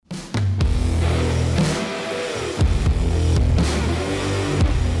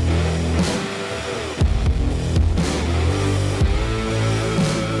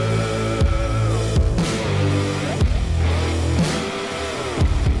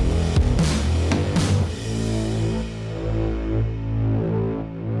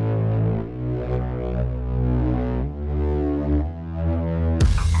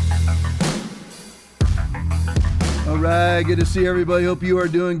right, good to see everybody. Hope you are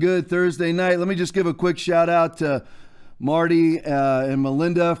doing good Thursday night. Let me just give a quick shout out to Marty and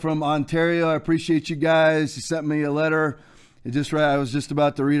Melinda from Ontario. I appreciate you guys. You sent me a letter. I was just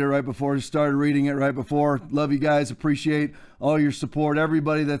about to read it right before. Just started reading it right before. Love you guys. Appreciate all your support.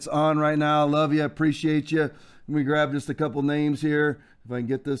 Everybody that's on right now, love you. Appreciate you. Let me grab just a couple names here. If I can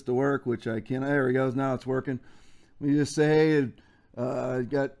get this to work, which I can't. There it goes. Now it's working. Let me just say,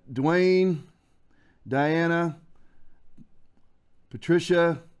 got Dwayne, Diana,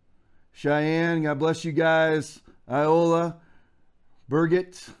 Patricia, Cheyenne. God bless you guys. Iola,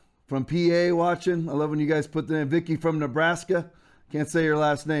 Birgit from PA watching. I love when you guys put the name. Vicky from Nebraska. Can't say your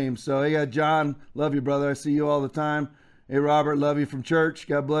last name. So, hey, John, love you, brother. I see you all the time. Hey, Robert, love you from church.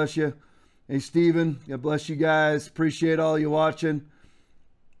 God bless you. Hey, Stephen, God bless you guys. Appreciate all you watching.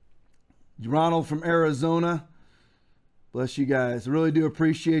 Ronald from Arizona. Bless you guys. I really do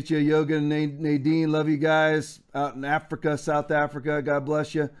appreciate you. Yoga and Nadine, love you guys. Out in Africa, South Africa, God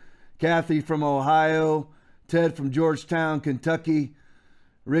bless you. Kathy from Ohio. Ted from Georgetown, Kentucky.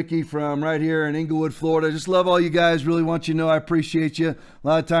 Ricky from right here in Inglewood, Florida. Just love all you guys. Really want you to know I appreciate you. A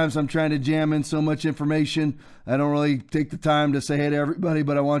lot of times I'm trying to jam in so much information. I don't really take the time to say hey to everybody,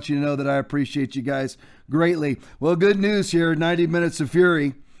 but I want you to know that I appreciate you guys greatly. Well, good news here, 90 Minutes of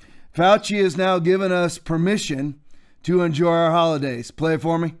Fury. Fauci has now given us permission to enjoy our holidays. Play it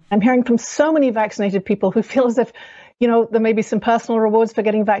for me. I'm hearing from so many vaccinated people who feel as if, there may be some personal rewards for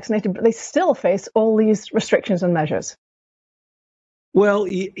getting vaccinated, but they still face all these restrictions and measures. Well,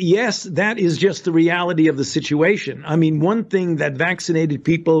 yes, that is just the reality of the situation. I mean, one thing that vaccinated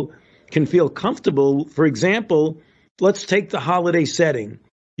people can feel comfortable, for example, let's take the holiday setting.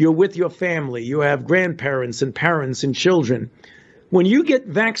 You're with your family, you have grandparents and parents and children. When you get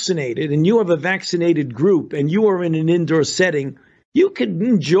vaccinated and you have a vaccinated group and you are in an indoor setting, you can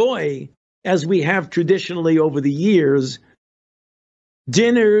enjoy, as we have traditionally over the years,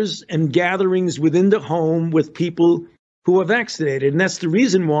 dinners and gatherings within the home with people who are vaccinated. And that's the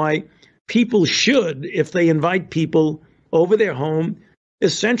reason why people should, if they invite people over their home,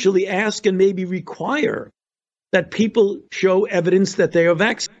 essentially ask and maybe require that people show evidence that they are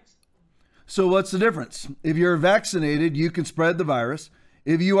vaccinated. So what's the difference? If you're vaccinated, you can spread the virus.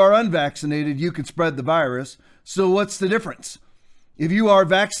 If you are unvaccinated, you can spread the virus. So what's the difference? If you are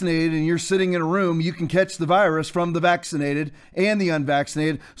vaccinated and you're sitting in a room, you can catch the virus from the vaccinated and the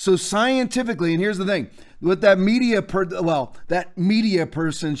unvaccinated. So scientifically, and here's the thing, what that media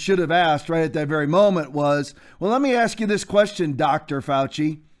person should have asked right at that very moment was, well, let me ask you this question, Dr.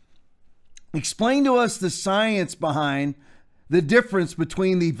 Fauci. Explain to us the science behind the difference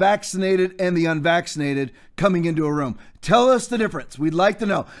between the vaccinated and the unvaccinated coming into a room. Tell us the difference. We'd like to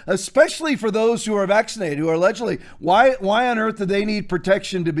know, especially for those who are vaccinated, who are allegedly, why on earth do they need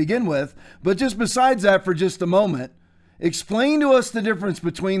protection to begin with? But just besides that, for just a moment, explain to us the difference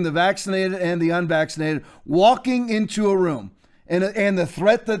between the vaccinated and the unvaccinated walking into a room and the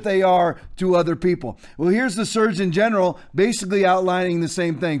threat that they are to other people. Well, here's the Surgeon General basically outlining the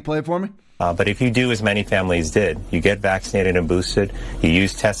same thing. Play it for me. But if you do as many families did, you get vaccinated and boosted, you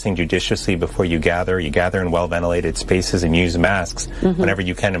use testing judiciously before you gather in well-ventilated spaces and use masks whenever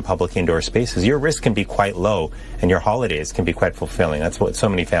you can in public indoor spaces, your risk can be quite low and your holidays can be quite fulfilling. That's what so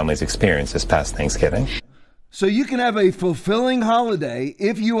many families experienced this past Thanksgiving. So you can have a fulfilling holiday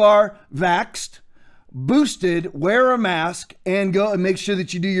if you are vaxxed, boosted, wear a mask, and go and make sure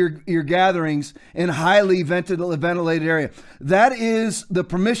that you do your gatherings in highly ventilated area. That is the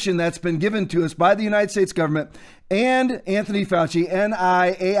permission that's been given to us by the United States government and Anthony Fauci,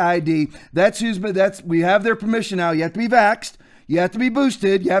 NIAID. We have their permission now. You have to be vaxxed, you have to be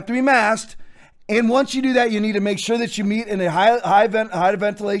boosted, you have to be masked. And once you do that, you need to make sure that you meet in a high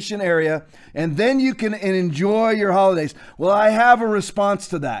ventilation area, and then you can enjoy your holidays. Well, I have a response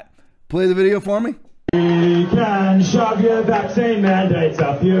to that. Play the video for me. You can shove your vaccine mandates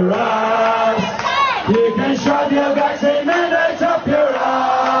up your ass. You can shove your vaccine mandates up your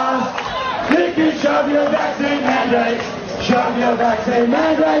ass. You can shove your vaccine mandates. Shove your vaccine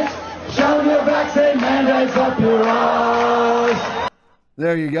mandates. Shove your vaccine mandates up your ass.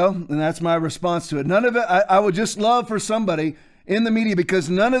 There you go. And that's my response to it. None of it, I would just love for somebody in the media, because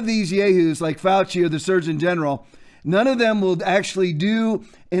none of these yahoos like Fauci or the Surgeon General, none of them will actually do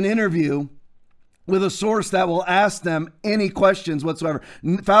an interview with a source that will ask them any questions whatsoever.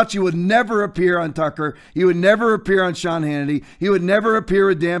 Fauci would never appear on Tucker. He would never appear on Sean Hannity. He would never appear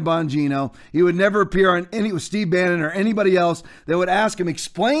with Dan Bongino. He would never appear on with Steve Bannon or anybody else that would ask him,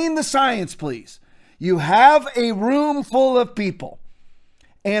 explain the science, please. You have a room full of people,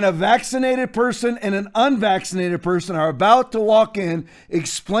 and a vaccinated person and an unvaccinated person are about to walk in.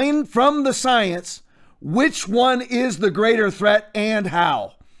 Explain from the science which one is the greater threat and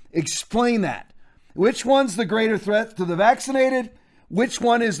how? Explain that. Which one's the greater threat to the vaccinated? Which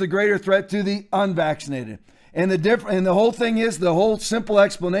one is the greater threat to the unvaccinated? And the whole thing is, the whole simple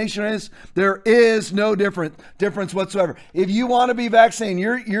explanation is, there is no difference whatsoever. If you want to be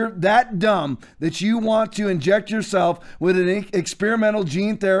vaccinated, you're that dumb that you want to inject yourself with an experimental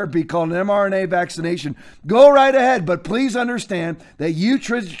gene therapy called an mRNA vaccination, go right ahead. But please understand that you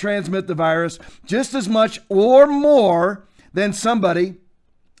transmit the virus just as much or more than somebody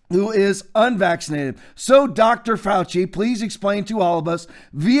who is unvaccinated. So, Dr. Fauci, please explain to all of us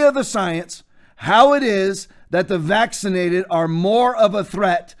via the science how it is that the vaccinated are more of a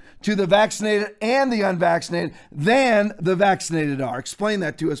threat to the vaccinated and the unvaccinated than the vaccinated are. Explain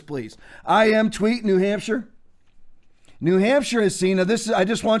that to us, please. I am tweet New Hampshire. New Hampshire has seen, I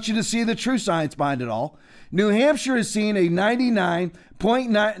just want you to see the true science behind it all. New Hampshire has seen a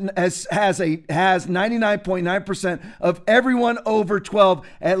 99.9% of everyone over 12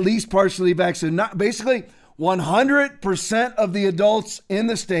 at least partially vaccinated. Basically, 100% of the adults in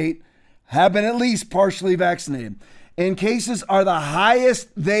the state have been at least partially vaccinated. And cases are the highest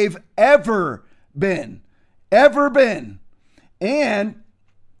they've ever been. And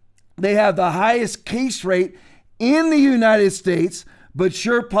they have the highest case rate in the United States. But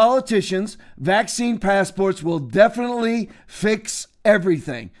sure, politicians, vaccine passports will definitely fix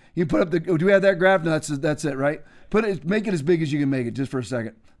everything. You put up do we have that graph? No, that's it, right? Make it as big as you can make it, just for a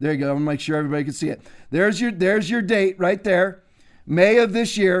second. There you go. I'm gonna make sure everybody can see it. There's your date right there. May of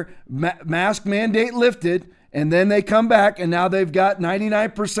this year, mask mandate lifted, and then they come back, and now they've got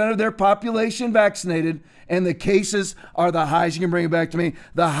 99% of their population vaccinated, and the cases are the highest. You can bring it back to me.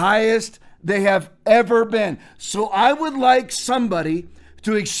 The highest they have ever been. So I would like somebody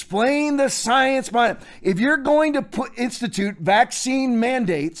to explain the science behind it. If you're going to institute vaccine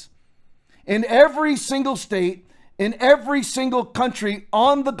mandates in every single state, in every single country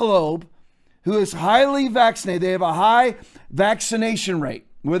on the globe who is highly vaccinated, they have a high vaccination rate,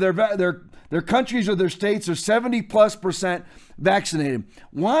 where their countries or their states are 70+% vaccinated.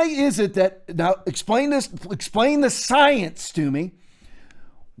 Why is it that, now explain the science to me.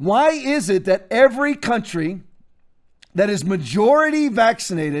 Why is it that every country that is majority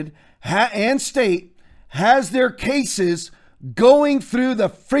vaccinated and state has their cases going through the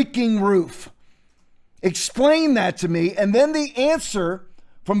freaking roof? Explain that to me. And then the answer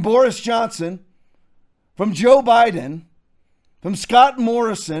from Boris Johnson, from Joe Biden, from Scott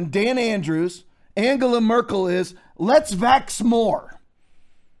Morrison, Dan Andrews, Angela Merkel is, let's vax more.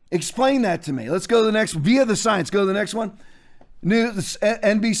 Explain that to me. Let's go to the next, via the science. Go to the next one. News,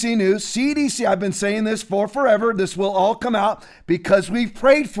 NBC News, CDC. I've been saying this for forever. This will all come out because we've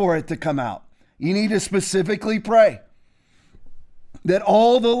prayed for it to come out. You need to specifically pray that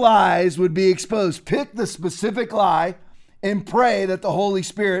all the lies would be exposed. Pick the specific lie and pray that the Holy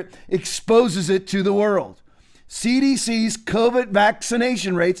Spirit exposes it to the world. CDC's COVID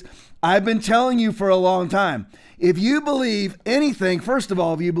vaccination rates, I've been telling you for a long time. If you believe anything, first of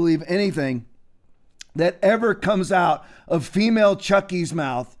all, if you believe anything that ever comes out of female Chucky's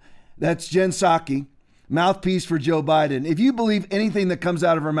mouth, that's Jen Psaki, mouthpiece for Joe Biden. If you believe anything that comes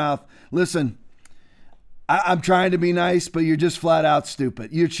out of her mouth, listen, I'm trying to be nice, but you're just flat out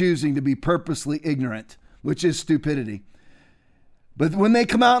stupid. You're choosing to be purposely ignorant, which is stupidity. But when they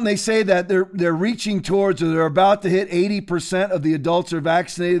come out and they say that they're reaching towards, or they're about to hit 80% of the adults are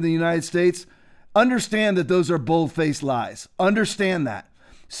vaccinated in the United States, understand that those are bold-faced lies. Understand that.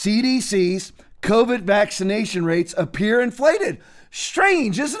 CDC's COVID vaccination rates appear inflated.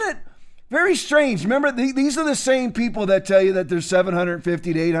 Strange, isn't it? Very strange. Remember, these are the same people that tell you that there's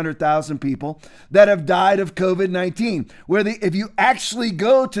 750 to 800,000 people that have died of COVID-19. If you actually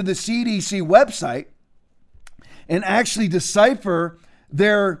go to the CDC website and actually decipher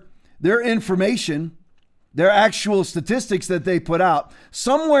their information, their actual statistics that they put out,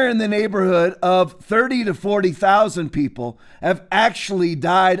 somewhere in the neighborhood of 30 to 40,000 people have actually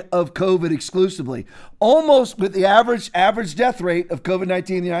died of COVID exclusively. Almost, with the average death rate of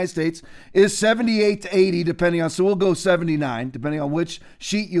COVID-19 in the United States is 78 to 80, depending on, so we'll go 79, depending on which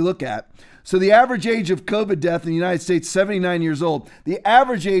sheet you look at. So the average age of COVID death in the United States, 79 years old. The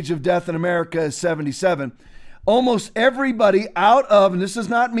average age of death in America is 77. Almost everybody out of, and this does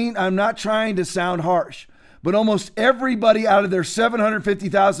not mean, I'm not trying to sound harsh, but almost everybody out of their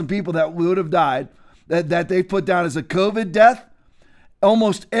 750,000 people that would have died, that they put down as a COVID death,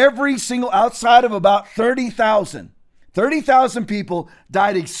 almost every single, outside of about 30,000 people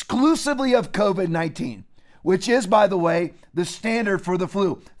died exclusively of COVID-19, which is, by the way, the standard for the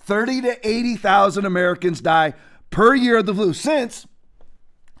flu. 30 to 80,000 Americans die per year of the flu, since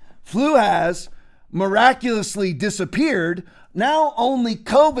flu has miraculously disappeared. Now only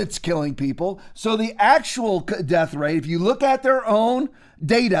COVID's killing people. So the actual death rate, if you look at their own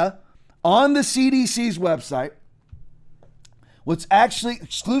data on the CDC's website, what's actually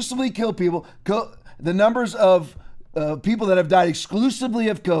exclusively killed people, the numbers of people that have died exclusively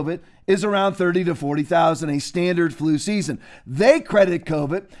of COVID is around 30 to 40,000 a standard flu season. They credit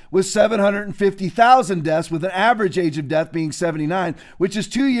COVID with 750,000 deaths, with an average age of death being 79, which is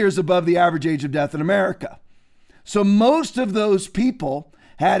 2 years above the average age of death in America. So most of those people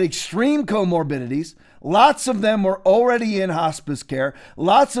had extreme comorbidities. Lots of them were already in hospice care.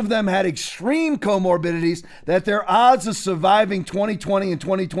 Lots of them had extreme comorbidities that their odds of surviving 2020 and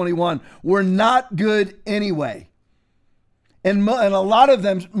 2021 were not good anyway. And a lot of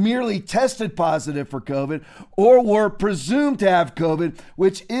them merely tested positive for COVID or were presumed to have COVID,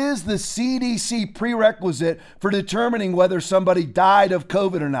 which is the CDC prerequisite for determining whether somebody died of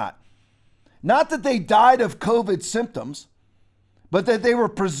COVID or not. Not that they died of COVID symptoms, but that they were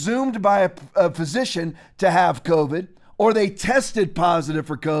presumed by a physician to have COVID, or they tested positive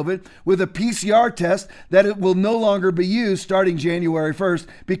for COVID with a PCR test that it will no longer be used starting January 1st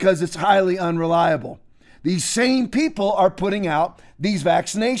because it's highly unreliable. These same people are putting out these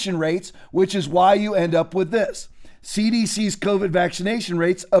vaccination rates, which is why you end up with this. CDC's COVID vaccination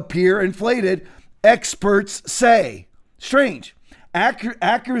rates appear inflated, experts say. Strange.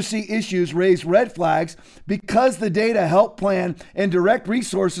 Accuracy issues raise red flags because the data help plan and direct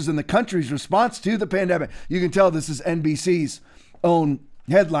resources in the country's response to the pandemic. You can tell this is NBC's own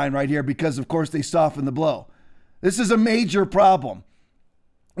headline right here because, of course, they soften the blow. This is a major problem.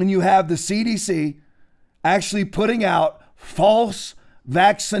 And you have the CDC actually putting out false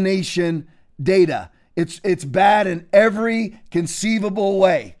vaccination data. It's bad in every conceivable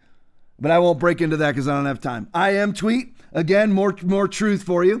way. But I won't break into that because I don't have time. I am tweet. Again, more truth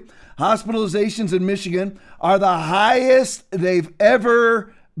for you. Hospitalizations in Michigan are the highest they've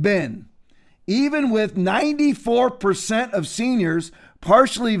ever been. Even with 94% of seniors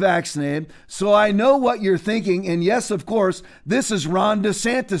partially vaccinated. So I know what you're thinking. And yes, of course, this is Ron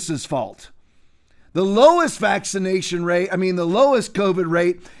DeSantis's fault. The lowest vaccination rate, the lowest COVID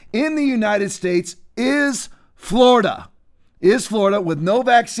rate in the United States is Florida. With no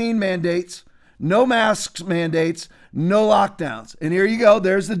vaccine mandates, no masks mandates, no lockdowns. And here you go.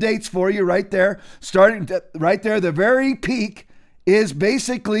 There's the dates for you right there. Right there, the very peak is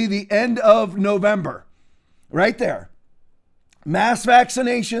basically the end of November. Right there. Mass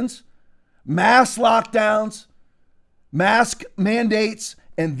vaccinations, mass lockdowns, mask mandates,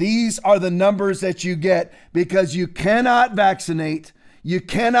 and these are the numbers that you get because you cannot vaccinate, you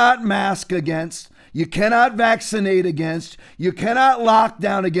cannot mask against, you cannot vaccinate against, you cannot lock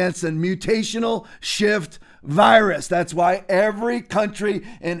down against a mutational shift virus. That's why every country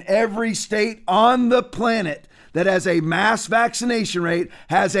and every state on the planet that has a mass vaccination rate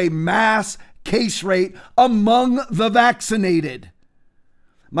has a mass case rate among the vaccinated.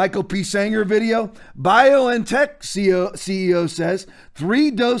 Michael P. Sanger video. BioNTech CEO says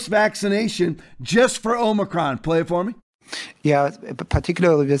 3-dose vaccination just for Omicron. Play it for me. Yeah,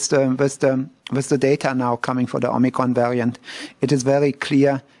 particularly with the data now coming for the Omicron variant, it is very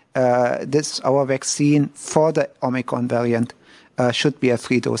clear our vaccine for the Omicron variant should be a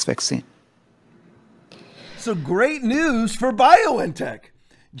 3-dose vaccine. So great news for BioNTech.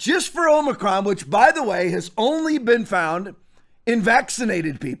 Just for Omicron, which, by the way, has only been found in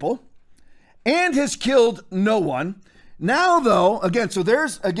vaccinated people and has killed no one. Now, though, again, so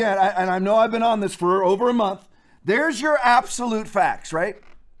there's, again, and I know I've been on this for over a month. There's your absolute facts, right?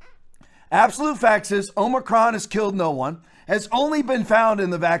 Absolute facts is Omicron has killed no one, has only been found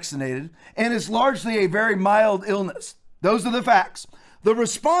in the vaccinated, and is largely a very mild illness. Those are the facts. The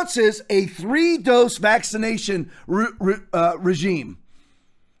response is a 3-dose vaccination regime.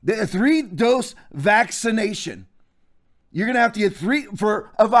 The 3-dose vaccination. You're going to have to get 3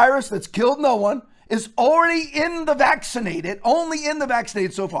 for a virus that's killed no one, is already in the vaccinated, only in the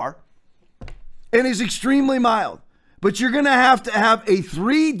vaccinated so far, and is extremely mild. But you're going to have a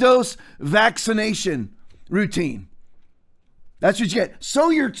 3-dose vaccination routine. That's what you get. So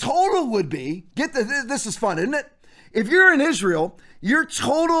your total would be, this is fun, isn't it? If you're in Israel, your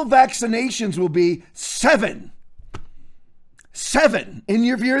total vaccinations will be 7. 7. And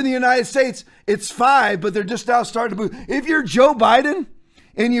if you're in the United States, it's 5, but they're just now starting to boost. If you're Joe Biden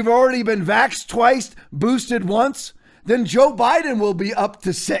and you've already been vaxxed twice, boosted once, then Joe Biden will be up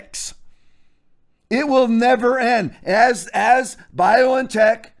to 6. It will never end. As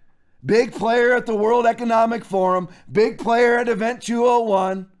BioNTech, big player at the World Economic Forum, big player at Event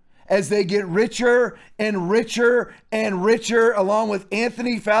 201, as they get richer and richer and richer, along with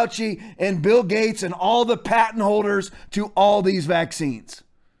Anthony Fauci and Bill Gates and all the patent holders to all these vaccines.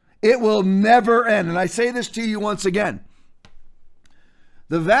 It will never end. And I say this to you once again.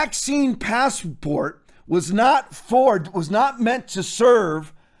 The vaccine passport was not meant to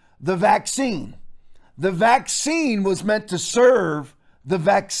serve the vaccine. The vaccine was meant to serve the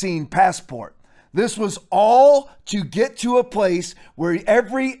vaccine passport. This was all to get to a place where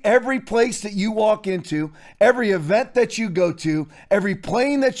every place that you walk into, every event that you go to, every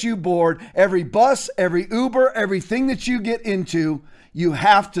plane that you board, every bus, every Uber, everything that you get into, you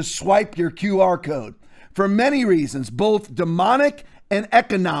have to swipe your QR code for many reasons, both demonic and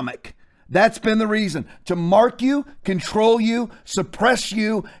economic. That's been the reason, to mark you, control you, suppress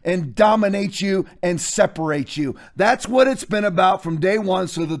you, and dominate you and separate you. That's what it's been about from day one,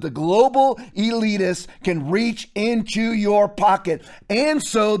 so that the global elitists can reach into your pocket. And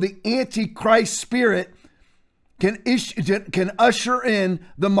so the Antichrist spirit can usher in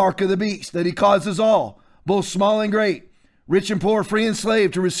the mark of the beast, that he causes all, both small and great, rich and poor, free and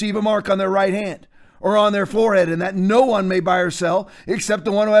slave, to receive a mark on their right hand or on their forehead, and that no one may buy or sell except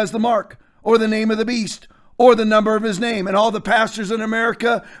the one who has the mark, or the name of the beast, or the number of his name. And all the pastors in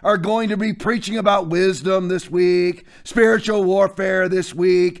America are going to be preaching about wisdom this week, spiritual warfare this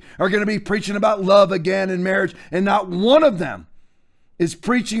week, are going to be preaching about love again in marriage, and not one of them is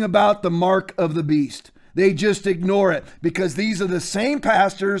preaching about the mark of the beast. They just ignore it, because these are the same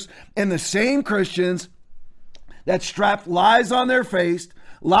pastors and the same Christians that strap lies on their face,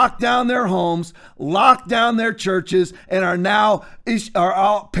 lock down their homes, lock down their churches, and are now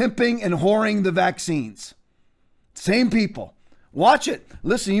out pimping and whoring the vaccines. Same people. Watch it.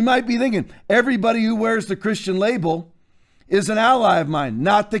 Listen, you might be thinking, everybody who wears the Christian label is an ally of mine.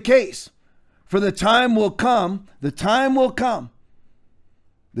 Not the case. For the time will come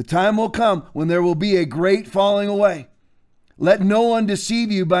when there will be a great falling away. Let no one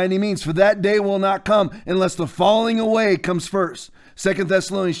deceive you by any means, for that day will not come unless the falling away comes first. 2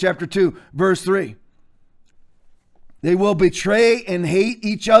 Thessalonians chapter 2, verse 3. They will betray and hate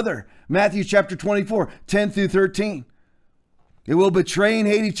each other. Matthew chapter 24, 10 through 13. They will betray and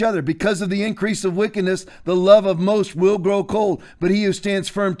hate each other. Because of the increase of wickedness, the love of most will grow cold, but he who stands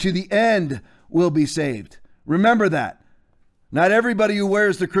firm to the end will be saved. Remember that. Not everybody who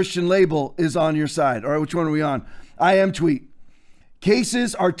wears the Christian label is on your side. All right, which one are we on? I am tweet.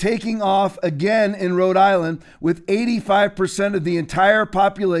 Cases are taking off again in Rhode Island, with 85% of the entire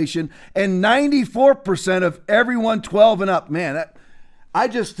population and 94% of everyone 12 and up. Man,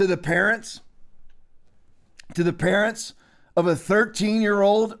 to the parents of a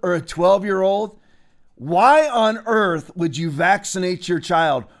 13-year-old or a 12-year-old, why on earth would you vaccinate your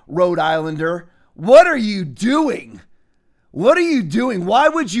child, Rhode Islander? What are you doing? What are you doing? Why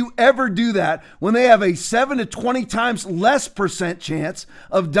would you ever do that when they have a 7 to 20 times less percent chance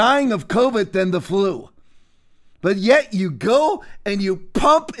of dying of COVID than the flu? But yet you go and you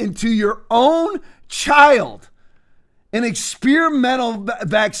pump into your own child an experimental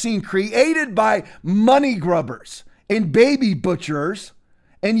vaccine created by money grubbers and baby butchers,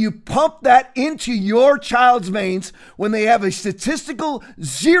 and you pump that into your child's veins when they have a statistical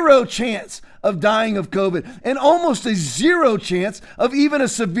 0 chance of dying of COVID and almost a 0 chance of even a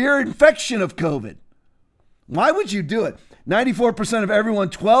severe infection of COVID. Why would you do it? 94% of everyone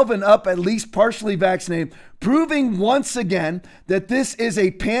 12 and up at least partially vaccinated, proving once again that this is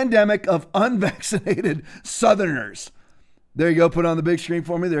a pandemic of unvaccinated Southerners. There you go. Put it on the big screen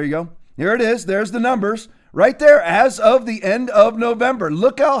for me. There you go. Here it is. There's the numbers right there as of the end of November.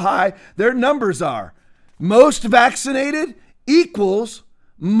 Look how high their numbers are. Most vaccinated equals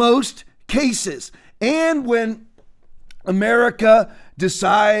most cases. And when America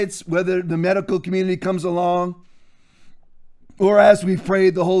decides whether the medical community comes along, or as we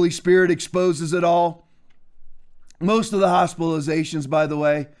prayed, the Holy Spirit exposes it all, most of the hospitalizations, by the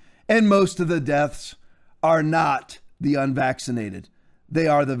way, and most of the deaths are not the unvaccinated. They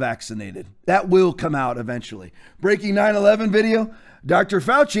are the vaccinated. That will come out eventually. Breaking 9/11 video, Dr.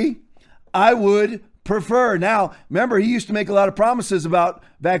 Fauci, I would prefer. Now, remember, he used to make a lot of promises about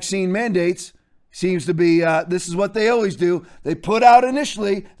vaccine mandates. Seems to be, this is what they always do. They put out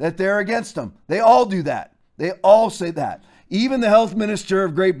initially that they're against them. They all do that. They all say that. Even the health minister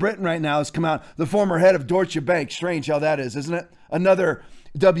of Great Britain right now has come out, the former head of Deutsche Bank. Strange how that is, isn't it? Another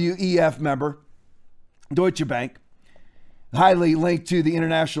WEF member, Deutsche Bank, highly linked to the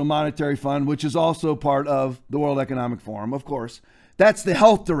International Monetary Fund, which is also part of the World Economic Forum, of course. That's the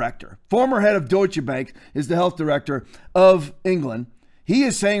health director. Former head of Deutsche Bank is the health director of England. He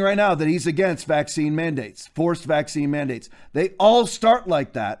is saying right now that he's against vaccine mandates, forced vaccine mandates. They all start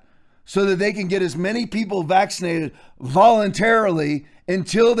like that so that they can get as many people vaccinated voluntarily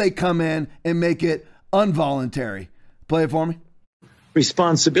until they come in and make it involuntary. Play it for me.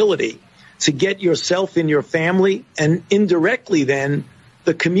 Responsibility to get yourself and your family and indirectly then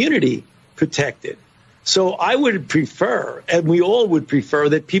the community protected. So I would prefer, and we all would prefer,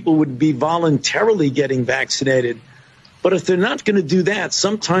 that people would be voluntarily getting vaccinated. But if they're not going to do that,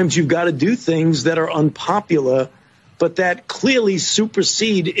 sometimes you've got to do things that are unpopular, but that clearly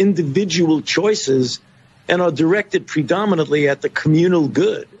supersede individual choices and are directed predominantly at the communal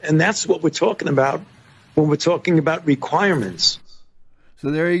good. And that's what we're talking about when we're talking about requirements. So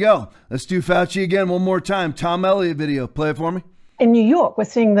there you go. Let's do Fauci again one more time. Tom Elliott video. Play it for me. In New York, we're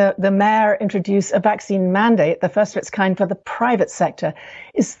seeing the mayor introduce a vaccine mandate, the first of its kind for the private sector.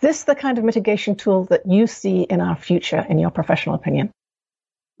 Is this the kind of mitigation tool that you see in our future, in your professional opinion?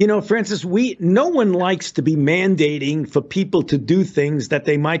 You know, Francis, no one likes to be mandating for people to do things that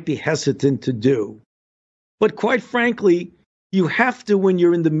they might be hesitant to do. But quite frankly, you have to when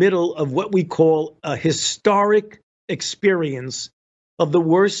you're in the middle of what we call a historic experience of the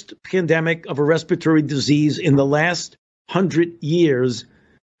worst pandemic of a respiratory disease in the last 100 years,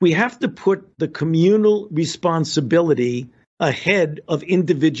 we have to put the communal responsibility ahead of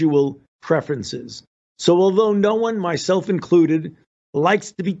individual preferences. So although no one, myself included,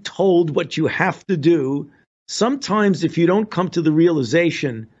 likes to be told what you have to do, sometimes if you don't come to the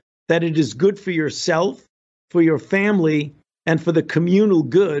realization that it is good for yourself, for your family, and for the communal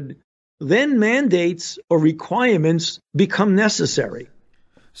good, then mandates or requirements become necessary.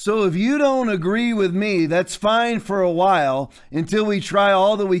 So if you don't agree with me, that's fine for a while until we try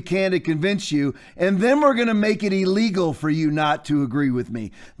all that we can to convince you. And then we're going to make it illegal for you not to agree with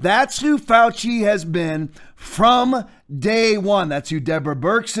me. That's who Fauci has been from day one. That's who Deborah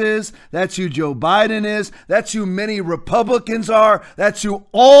Birx is. That's who Joe Biden is. That's who many Republicans are. That's who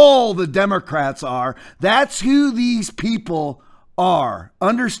all the Democrats are. That's who these people are.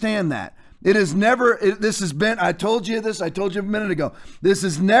 Understand that. It has never, this has been, I told you a minute ago, this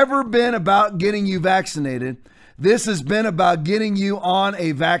has never been about getting you vaccinated. This has been about getting you on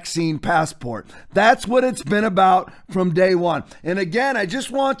a vaccine passport. That's what it's been about from day one. And again, I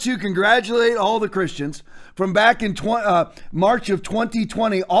just want to congratulate all the Christians from back in March of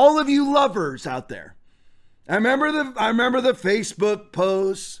 2020, all of you lovers out there. I remember the Facebook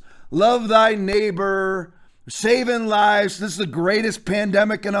posts, love thy neighbor, saving lives. This is the greatest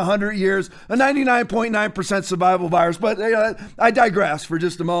pandemic in 100 years, a 99.9% survival virus. But I digress for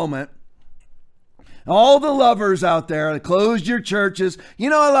just a moment. All the lovers out there that closed your churches, you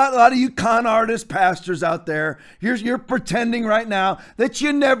know, a lot of you con artist pastors out there, you're pretending right now that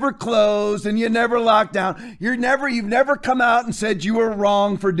you never closed and you never locked down. You've never come out and said you were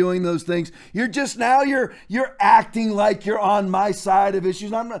wrong for doing those things. You're just now you're acting like you're on my side of issues.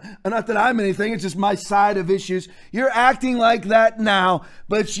 Not that I'm anything, it's just my side of issues. You're acting like that now,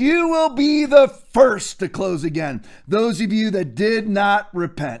 but you will be the first to close again. Those of you that did not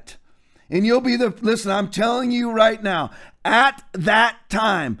repent. And you'll be listen, I'm telling you right now, at that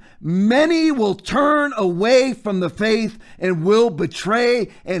time, many will turn away from the faith and will betray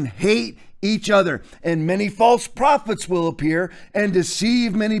and hate each other. And many false prophets will appear and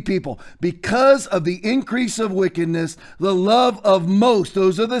deceive many people. Because of the increase of wickedness, the love of most,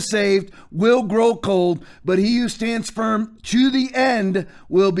 those are the saved, will grow cold, but he who stands firm to the end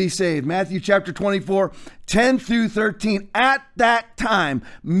will be saved. Matthew chapter 24, 10 through 13. At that time,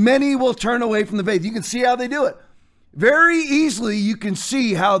 many will turn away from the faith. You can see how they do it. Very easily, you can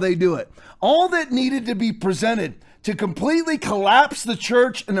see how they do it. All that needed to be presented to completely collapse the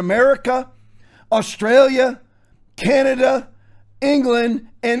church in America, Australia, Canada, England,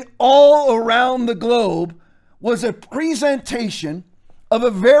 and all around the globe was a presentation of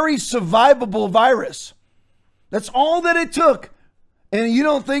a very survivable virus. That's all that it took. And you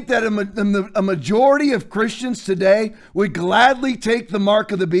don't think that a majority of Christians today would gladly take the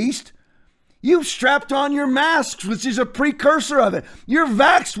mark of the beast? You've strapped on your masks, which is a precursor of it. You're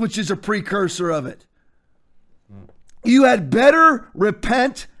vaxxed, which is a precursor of it. You had better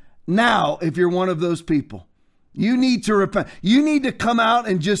repent now if you're one of those people. You need to repent. You need to come out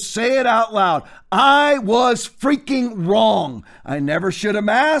and just say it out loud. I was freaking wrong. I never should have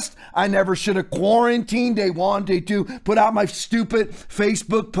masked. I never should have quarantined day 1, day 2, put out my stupid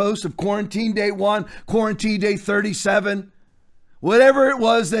Facebook post of quarantine day 1, quarantine day 37. Whatever it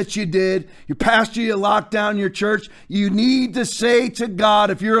was that you did, your pastor, you locked down your church, you need to say to God,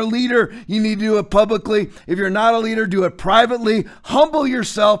 if you're a leader, you need to do it publicly. If you're not a leader, do it privately. Humble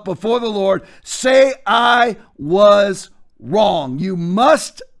yourself before the Lord. Say, I was wrong. You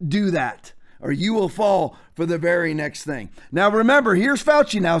must do that. or you will fall for the very next thing. Now, remember, here's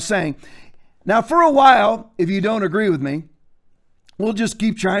Fauci now saying, now for a while, if you don't agree with me, we'll just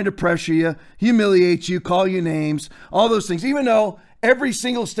keep trying to pressure you, humiliate you, call you names, all those things, even though every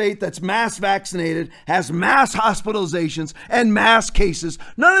single state that's mass vaccinated has mass hospitalizations and mass cases.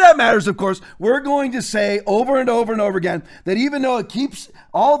 None of that matters, of course. We're going to say over and over and over again that even though it keeps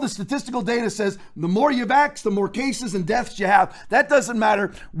all the statistical data says the more you vax, the more cases and deaths you have, that doesn't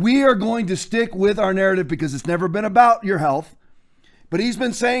matter. We are going to stick with our narrative because it's never been about your health. But he's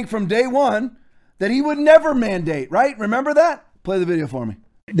been saying from day one that he would never mandate, right? Remember that? Play the video for me.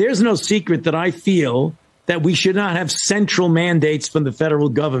 There's no secret that I feel that we should not have central mandates from the federal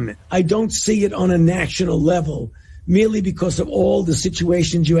government. I don't see it on a national level, merely because of all the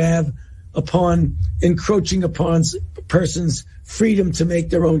situations you have upon encroaching upon persons' freedom to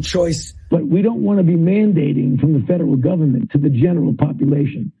make their own choice. But we don't want to be mandating from the federal government to the general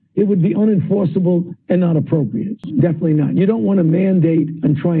population. It would be unenforceable and not appropriate. Definitely not. You don't want to mandate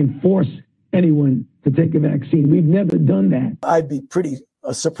and try and force anyone to take a vaccine. We've never done that. I'd be pretty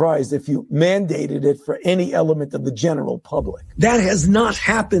surprised if you mandated it for any element of the general public. That has not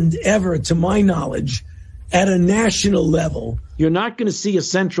happened ever, to my knowledge, at a national level. You're not going to see a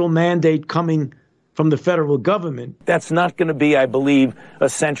central mandate coming from the federal government. That's not going to be, I believe, a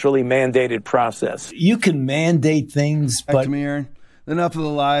centrally mandated process. You can mandate things, but... Back to me, Aaron. Enough of the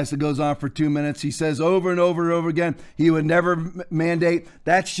lies. It goes on for 2 minutes. He says over and over and over again, he would never mandate.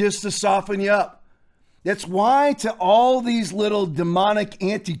 That's just to soften you up. That's why to all these little demonic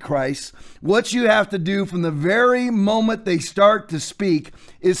antichrists, what you have to do from the very moment they start to speak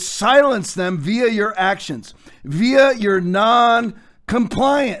is silence them via your actions, via your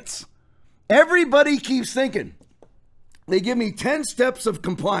non-compliance. Everybody keeps thinking, they give me 10 steps of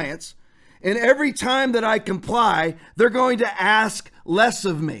compliance, and every time that I comply, they're going to ask less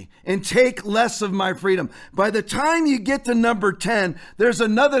of me and take less of my freedom. By the time you get to number 10, there's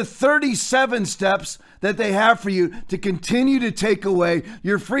another 37 steps that they have for you to continue to take away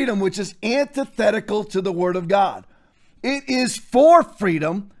your freedom, which is antithetical to the Word of God. It is for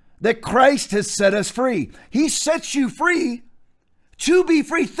freedom that Christ has set us free. He sets you free to be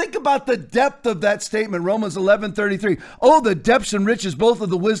free. Think about the depth of that statement, Romans 11:33. Oh, the depths and riches, both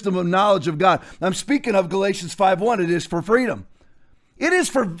of the wisdom and knowledge of God. I'm speaking of Galatians 5:1. It is for freedom. It is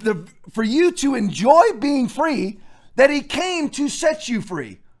for you to enjoy being free that he came to set you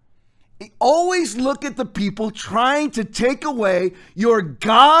free. Always look at the people trying to take away your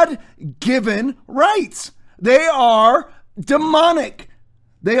God-given rights. They are demonic.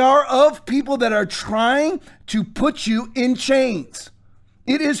 They are of people that are trying to put you in chains.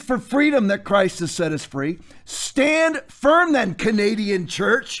 It is for freedom that Christ has set us free. Stand firm then, Canadian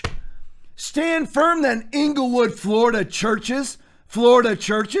church. Stand firm then, Inglewood, Florida churches.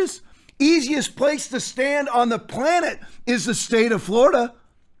 Easiest place to stand on the planet is the state of Florida.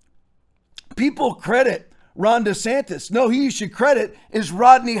 People credit Ron DeSantis. No, who you should credit is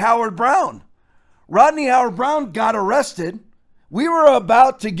Rodney Howard-Browne. Rodney Howard-Browne got arrested. We were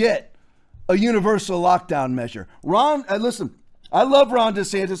about to get a universal lockdown measure. Listen, I love Ron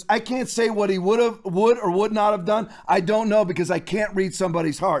DeSantis. I can't say what he would or would not have done. I don't know because I can't read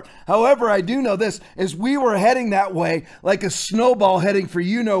somebody's heart. However, I do know this, is we were heading that way like a snowball heading for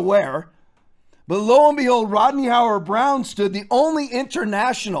you know where. But lo and behold, Rodney Howard-Browne stood, the only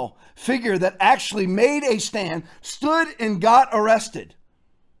international figure that actually made a stand, stood and got arrested.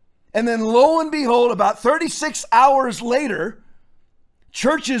 And then lo and behold, about 36 hours later,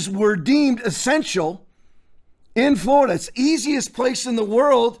 churches were deemed essential in Florida. It's the easiest place in the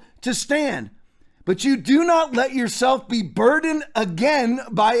world to stand. But you do not let yourself be burdened again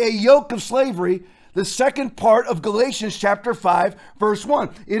by a yoke of slavery. The second part of Galatians chapter 5, verse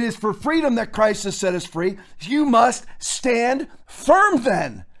 1. It is for freedom that Christ has set us free. You must stand firm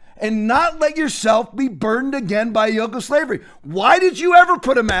then, and not let yourself be burdened again by a yoke of slavery. Why did you ever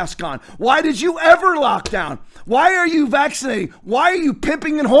put a mask on? Why did you ever lock down? Why are you vaccinating? Why are you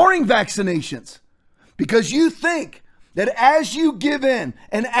pimping and whoring vaccinations? Because you think that as you give in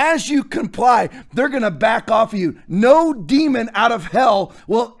and as you comply, they're going to back off of you. No demon out of hell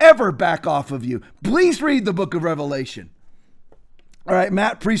will ever back off of you. Please read the book of Revelation. All right,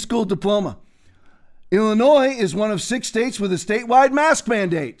 Matt, preschool diploma. Illinois is one of 6 states with a statewide mask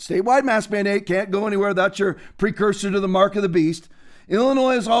mandate. Statewide mask mandate, can't go anywhere without your precursor to the mark of the beast.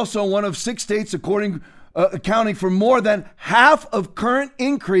 Illinois is also one of 6 states accounting for more than half of current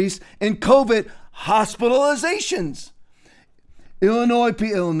increase in COVID hospitalizations.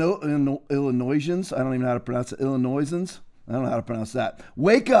 Illinoisans, I don't even know how to pronounce it. Illinoisans, I don't know how to pronounce that.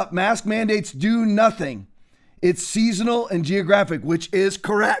 Wake up, mask mandates do nothing. It's seasonal and geographic, which is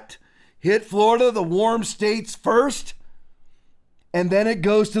correct. hit Florida, the warm states first, and then it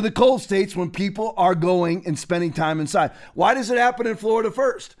goes to the cold states when people are going and spending time inside. Why does it happen in Florida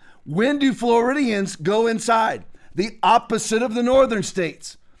first? When do Floridians go inside? The opposite of the northern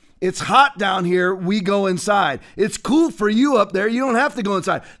states. It's hot down here, we go inside. It's cool for you up there, you don't have to go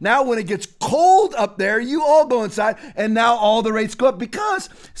inside. Now when it gets cold up there, you all go inside, and now all the rates go up because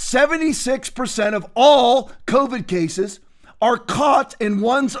 76% of all COVID cases are caught in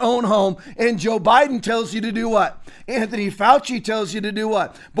one's own home, and Joe Biden tells you to do what? Anthony Fauci tells you to do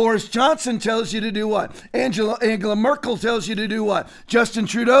what? Boris Johnson tells you to do what? Angela Merkel tells you to do what? Justin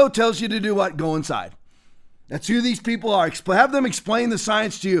Trudeau tells you to do what? Go inside. That's who these people are. Have them explain the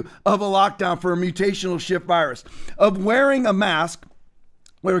science to you of a lockdown for a mutational shift virus, of wearing a mask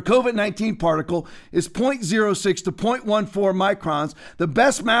where a COVID-19 particle is 0.06 to 0.14 microns. The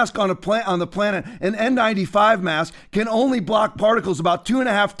best mask on the planet, an N95 mask, can only block particles about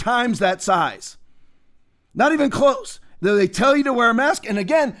 2.5 times that size. Not even close. They tell you to wear a mask. And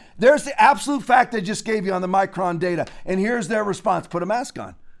again, there's the absolute fact I just gave you on the Micron data. And here's their response. Put a mask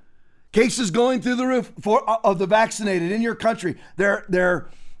on. Cases going through the roof of the vaccinated in your country. That's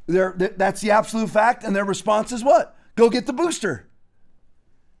the absolute fact. And their response is what? Go get the booster.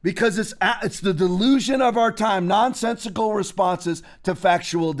 Because it's the delusion of our time, nonsensical responses to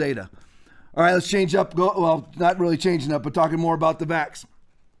factual data. All right, let's change up. Well, not really changing up, but talking more about the vax.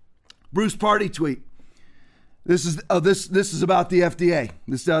 Bruce Party tweet. This is about the FDA.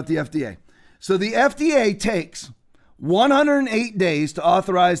 This is about the FDA. So the FDA takes 108 days to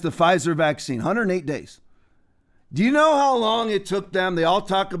authorize the Pfizer vaccine. 108 days. Do you know how long it took them? They all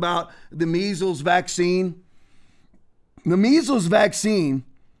talk about the measles vaccine. The measles vaccine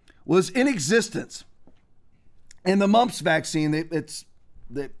was in existence, and the mumps vaccine,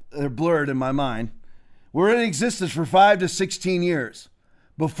 they're blurred in my mind, were in existence for 5 to 16 years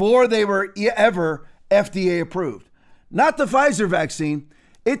before they were ever FDA approved. Not the Pfizer vaccine.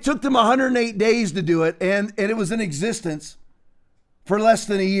 It took them 108 days to do it, and it was in existence for less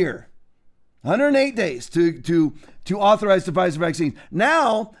than a year. 108 days to authorize the Pfizer vaccine.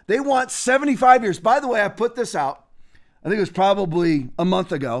 Now they want 75 years. By the way, I put this out. I think it was probably a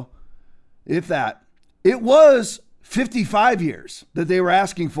month ago, if that. It was 55 years that they were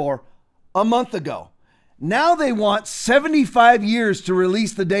asking for a month ago. Now they want 75 years to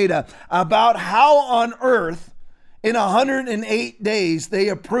release the data about how on earth in 108 days they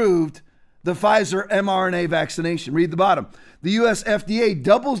approved the Pfizer mRNA vaccination. Read the bottom. The U.S. FDA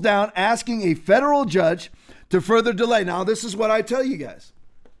doubles down, asking a federal judge to further delay. Now, this is what I tell you guys.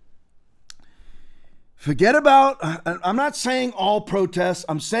 Forget about, I'm not saying all protests.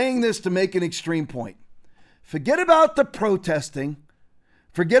 I'm saying this to make an extreme point. Forget about the protesting.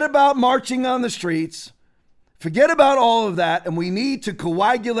 Forget about marching on the streets. Forget about all of that. And we need to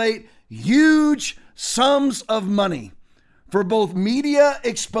coagulate huge sums of money for both media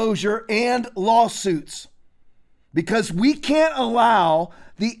exposure and lawsuits, because we can't allow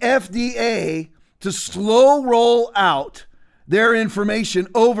the FDA to slow roll out their information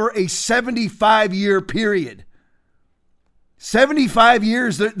over a 75-year period. 75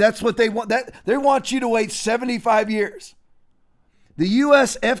 years, that's what they want. They want you to wait 75 years. The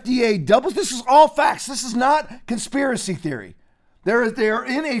U.S. FDA doubles. This is all facts. This is not conspiracy theory. They're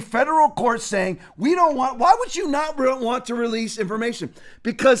in a federal court saying, why would you not want to release information?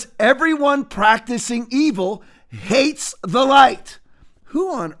 Because everyone practicing evil hates the light.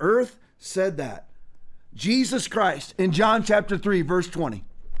 Who on earth said that? Jesus Christ in John chapter 3, verse 20.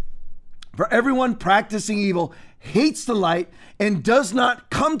 For everyone practicing evil hates the light and does not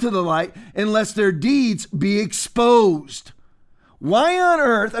come to the light unless their deeds be exposed. Why on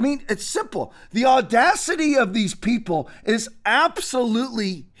earth? I mean, it's simple. The audacity of these people is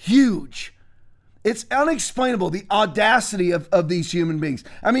absolutely huge. It's unexplainable, the audacity of these human beings.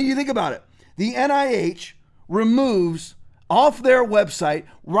 I mean, you think about it. The NIH removes off their website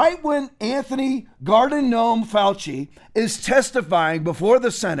right when Anthony Garden Gnome Fauci is testifying before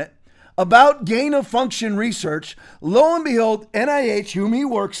the Senate about gain-of-function research. Lo and behold, NIH, whom he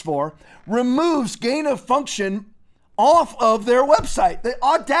works for, removes gain-of-function off of their website. The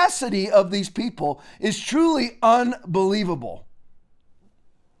audacity of these people is truly unbelievable.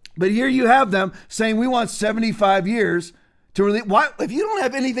 But here you have them saying we want 75 years to release. Why, if you don't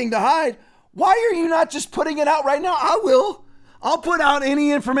have anything to hide, why are you not just putting it out right now? I will. I'll put out any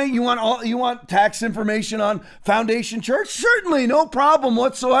information you want. You want tax information on Foundation Church? Certainly, no problem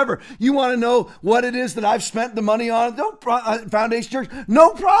whatsoever. You want to know what it is that I've spent the money on? Foundation Church? No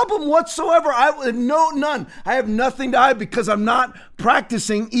problem whatsoever. None. I have nothing to hide because I'm not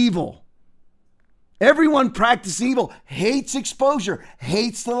practicing evil. Everyone practicing evil hates exposure,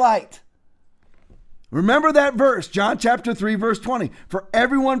 hates the light. Remember that verse, John chapter 3, verse 20. For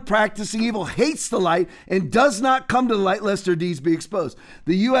everyone practicing evil hates the light and does not come to the light lest their deeds be exposed.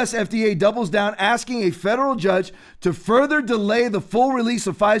 The U.S. FDA doubles down, asking a federal judge to further delay the full release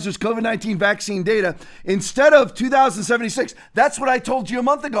of Pfizer's COVID-19 vaccine data instead of 2076. That's what I told you a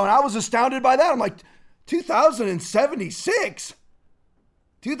month ago, and I was astounded by that. I'm like, 2076?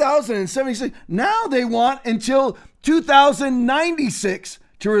 2076. Now they want until 2096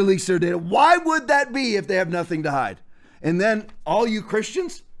 to release their data. Why would that be if they have nothing to hide? And then all you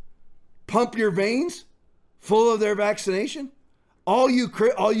Christians pump your veins full of their vaccination. All you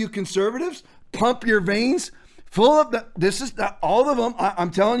conservatives pump your veins full of this is all of them. I'm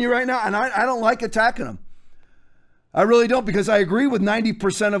telling you right now, and I don't like attacking them. I really don't, because I agree with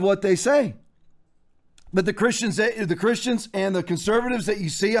 90% of what they say. But the Christians and the conservatives that you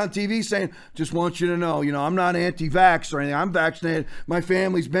see on TV saying, just want you to know, I'm not anti-vax or anything. I'm vaccinated. My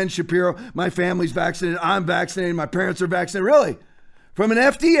family's Ben Shapiro. My family's vaccinated. I'm vaccinated. My parents are vaccinated. Really? From an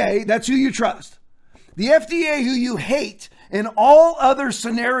FDA, that's who you trust. The FDA who you hate in all other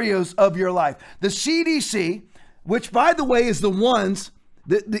scenarios of your life. The CDC, which, by the way, is the ones,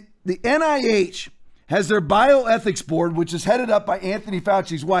 the NIH has their bioethics board, which is headed up by Anthony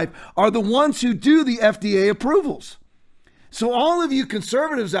Fauci's wife, are the ones who do the FDA approvals. So all of you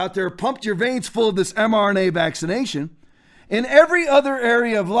conservatives out there pumped your veins full of this mRNA vaccination. In every other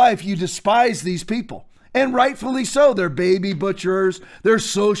area of life, you despise these people. And rightfully so. They're baby butchers. They're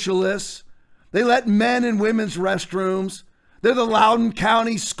socialists. They let men in women's restrooms. They're the Loudoun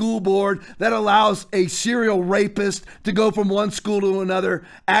County School Board that allows a serial rapist to go from one school to another,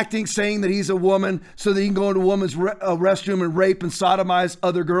 saying that he's a woman so that he can go into a woman's restroom and rape and sodomize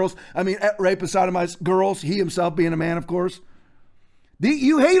other girls. Rape and sodomize girls, he himself being a man, of course.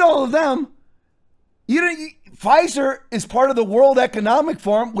 You hate all of them. Pfizer is part of the World Economic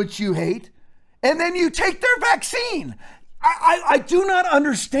Forum, which you hate, and then you take their vaccine. I do not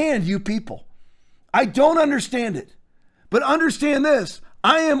understand you people. I don't understand it. But understand this,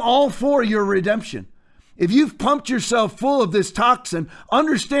 I am all for your redemption. If you've pumped yourself full of this toxin,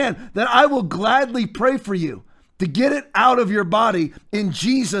 understand that I will gladly pray for you to get it out of your body in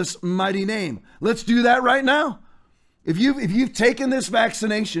Jesus' mighty name. Let's do that right now. If you've taken this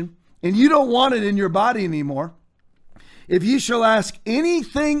vaccination and you don't want it in your body anymore, if you shall ask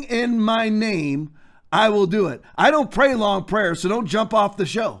anything in my name, I will do it. I don't pray long prayers, so don't jump off the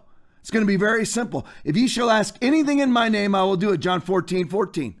show. It's going to be very simple. If you shall ask anything in my name, I will do it. John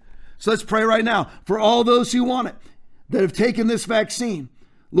 14:14. So let's pray right now for all those who want it, that have taken this vaccine.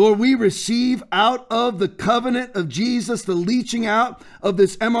 Lord, we receive out of the covenant of Jesus, the leaching out of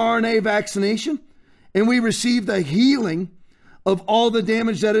this mRNA vaccination, and we receive the healing of all the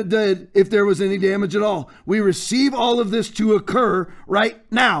damage that it did, if there was any damage at all. We receive all of this to occur right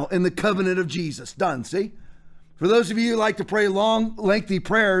now in the covenant of Jesus. Done, see? For those of you who like to pray long, lengthy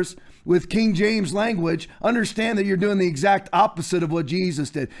prayers with King James language, understand that you're doing the exact opposite of what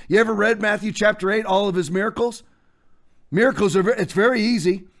Jesus did. You ever read Matthew chapter 8, all of his miracles? Miracles it's very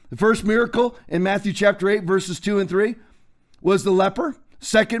easy. The first miracle in Matthew chapter 8, verses 2 and 3 was the leper.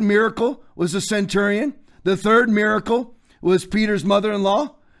 Second miracle was the centurion. The third miracle was Peter's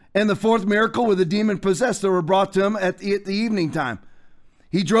mother-in-law. And the fourth miracle were the demon-possessed that were brought to him at the evening time.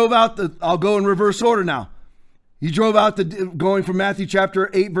 He drove out I'll go in reverse order now. He drove out going from Matthew chapter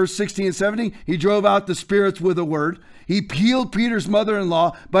 8, verse 16 and 17, he drove out the spirits with a word. He healed Peter's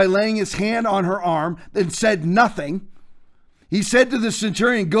mother-in-law by laying his hand on her arm and said nothing. He said to the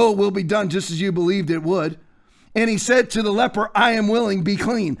centurion, go, it will be done just as you believed it would. And he said to the leper, I am willing, be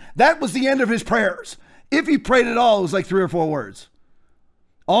clean. That was the end of his prayers. If he prayed at all, it was like 3 or 4 words.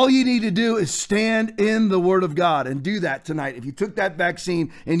 All you need to do is stand in the word of God and do that tonight. If you took that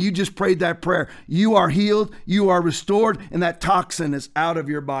vaccine and you just prayed that prayer, you are healed, you are restored, and that toxin is out of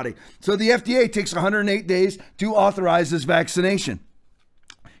your body. So the FDA takes 108 days to authorize this vaccination.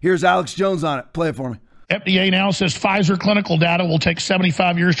 Here's Alex Jones on it. Play it for me. FDA now says Pfizer clinical data will take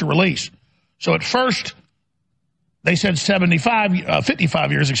 75 years to release. So at first, they said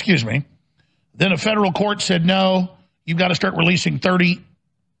 55 years, excuse me. Then a federal court said, no, you've got to start releasing 30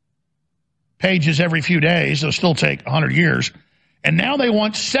 pages every few days. It'll still take 100 years. And now they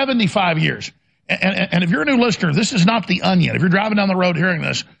want 75 years. And if you're a new listener, this is not The Onion. If you're driving down the road hearing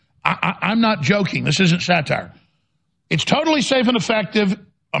this, I'm not joking. This isn't satire. It's totally safe and effective,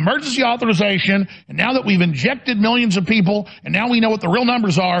 emergency authorization, and now that we've injected millions of people, and now we know what the real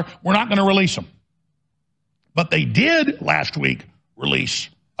numbers are, we're not going to release them. But they did last week release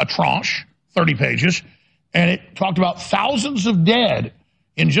a tranche, 30 pages, and it talked about thousands of dead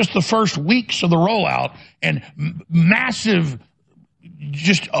in just the first weeks of the rollout, and massive,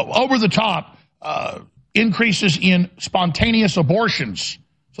 just over the top increases in spontaneous abortions.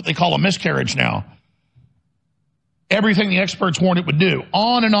 That's what they call a miscarriage now. Everything the experts warned it would do.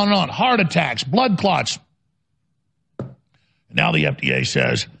 On and on and on. Heart attacks, blood clots. Now the FDA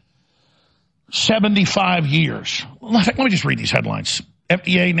says 75 years. Let me just read these headlines.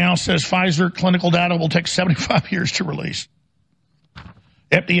 FDA now says Pfizer clinical data will take 75 years to release.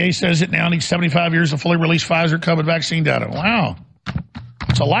 FDA says it now needs 75 years to fully release Pfizer COVID vaccine data. Wow.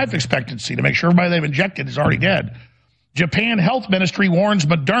 It's a life expectancy to make sure everybody they've injected is already dead. Japan Health Ministry warns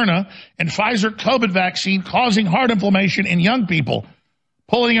Moderna and Pfizer COVID vaccine causing heart inflammation in young people,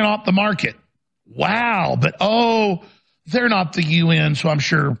 pulling it off the market. Wow. But, they're not the UN, so I'm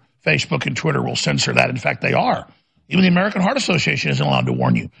sure Facebook and Twitter will censor that. In fact, they are. Even the American Heart Association isn't allowed to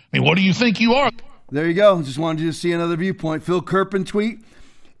warn you. I mean, what do you think you are? There you go. Just wanted you to see another viewpoint. Phil Kerpen tweet.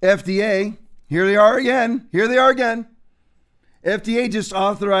 FDA, here they are again. FDA just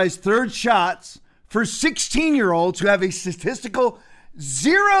authorized third shots for 16-year-olds who have a statistical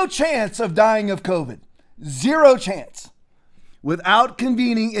 0 chance of dying of COVID. 0 chance. Without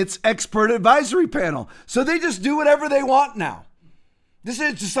convening its expert advisory panel. So they just do whatever they want now. This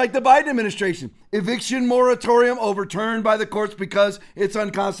is just like the Biden administration. Eviction moratorium overturned by the courts because it's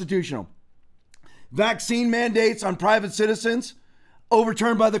unconstitutional. Vaccine mandates on private citizens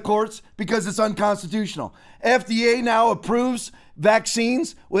overturned by the courts because it's unconstitutional. FDA now approves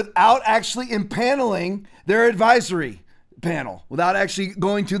vaccines without actually impaneling their advisory panel, without actually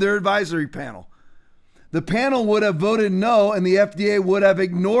going to their advisory panel. The panel would have voted no, and the FDA would have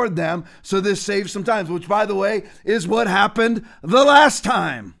ignored them, so this saves some time, which, by the way, is what happened the last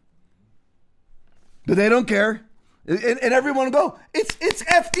time. But they don't care. And everyone will go, it's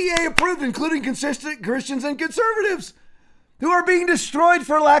FDA approved, including consistent Christians and conservatives who are being destroyed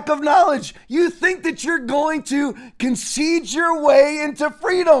for lack of knowledge. You think that you're going to concede your way into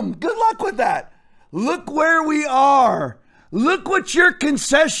freedom. Good luck with that. Look where we are. Look what your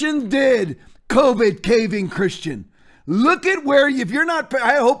concession did. COVID caving Christian. Look at where, if you're not,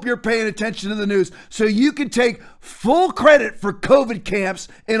 I hope you're paying attention to the news so you can take full credit for COVID camps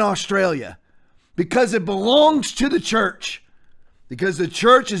in Australia because it belongs to the church. Because the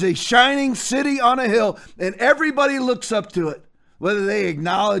church is a shining city on a hill and everybody looks up to it, whether they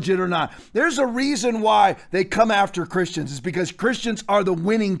acknowledge it or not. There's a reason why they come after Christians. It's because Christians are the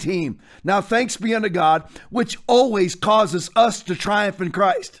winning team. Now, thanks be unto God, which always causes us to triumph in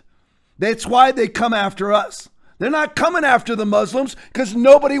Christ. That's why they come after us. They're not coming after the Muslims because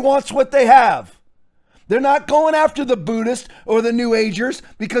nobody wants what they have. They're not going after the Buddhists or the New Agers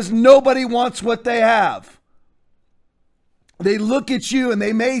because nobody wants what they have. They look at you and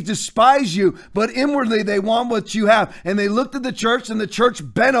they may despise you, but inwardly they want what you have. And they looked at the church and the church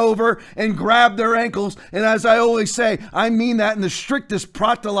bent over and grabbed their ankles. And as I always say, I mean that in the strictest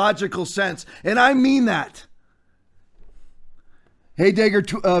proctological sense. And I mean that. Hey,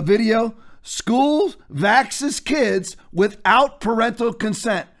 Dager video. Schools vaxes kids without parental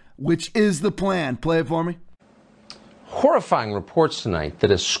consent, which is the plan. Play it for me. Horrifying reports tonight that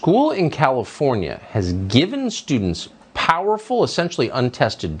a school in California has given students powerful, essentially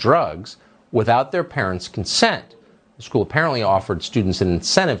untested drugs without their parents' consent. The school apparently offered students an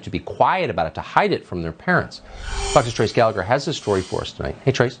incentive to be quiet about it, to hide it from their parents. Fox's Trace Gallagher has this story for us tonight.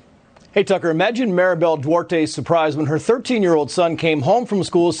 Hey, Trace. Hey, Tucker, imagine Maribel Duarte's surprise when her 13-year-old son came home from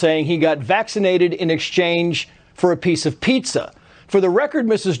school saying he got vaccinated in exchange for a piece of pizza. For the record,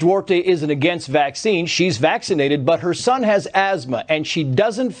 Mrs. Duarte isn't against vaccines. She's vaccinated, but her son has asthma, and she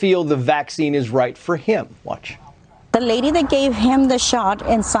doesn't feel the vaccine is right for him. Watch. The lady that gave him the shot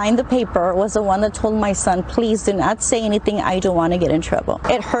and signed the paper was the one that told my son, please do not say anything. I don't want to get in trouble.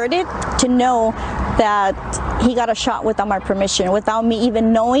 It hurted to know that he got a shot without my permission, without me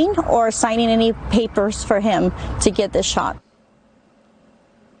even knowing or signing any papers for him to get this shot.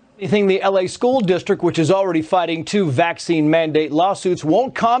 The LA School District, which is already fighting 2 vaccine mandate lawsuits,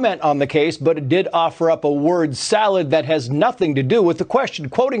 won't comment on the case, but it did offer up a word salad that has nothing to do with the question.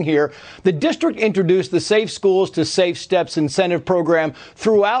 Quoting here, the district introduced the Safe Schools to Safe Steps incentive program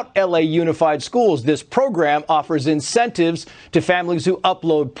throughout LA Unified Schools. This program offers incentives to families who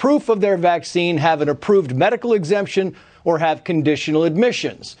upload proof of their vaccine, have an approved medical exemption, or have conditional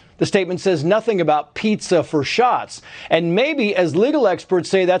admissions. The statement says nothing about pizza for shots. And maybe, as legal experts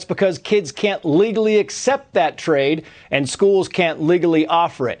say, that's because kids can't legally accept that trade and schools can't legally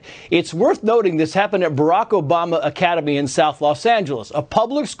offer it. It's worth noting this happened at Barack Obama Academy in South Los Angeles, a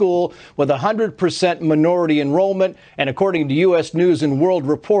public school with 100% minority enrollment, and according to U.S. News and World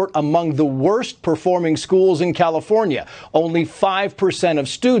Report, among the worst performing schools in California. Only 5% of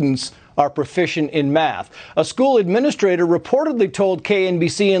students are proficient in math. A school administrator reportedly told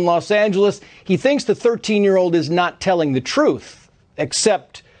KNBC in Los Angeles he thinks the 13-year-old is not telling the truth,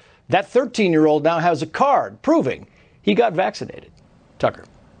 except that 13-year-old now has a card proving he got vaccinated. Tucker.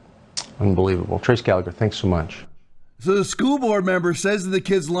 Unbelievable. Trace Gallagher, thanks so much. So the school board member says that the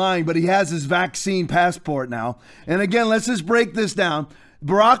kid's lying, but he has his vaccine passport now. And again, let's just break this down.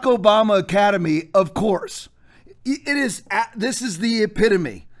 Barack Obama Academy, of course, this is the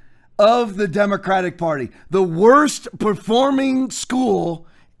epitome of the Democratic Party. The worst performing school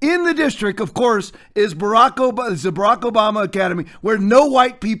in the district, of course, is the Barack Obama Academy, where no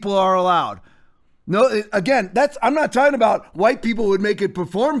white people are allowed. No, again, I'm not talking about white people would make it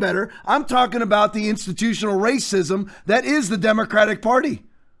perform better. I'm talking about the institutional racism that is the Democratic Party.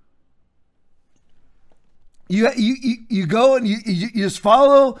 You go and you just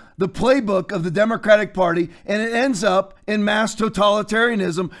follow the playbook of the Democratic Party, and it ends up in mass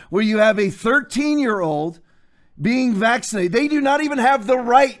totalitarianism where you have a 13-year-old being vaccinated. They do not even have the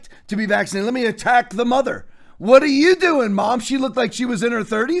right to be vaccinated. Let me attack the mother. What are you doing, Mom? She looked like she was in her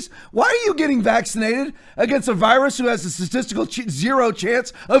 30s. Why are you getting vaccinated against a virus who has a statistical zero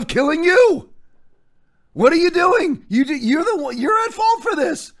chance of killing you? What are you doing? You're at fault for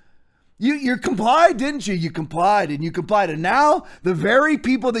this. You complied, didn't you? You complied. And now the very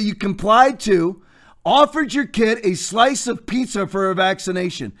people that you complied to offered your kid a slice of pizza for a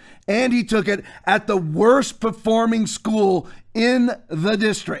vaccination. And he took it at the worst performing school in the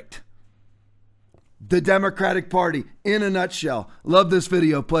district. The Democratic Party in a nutshell. Love this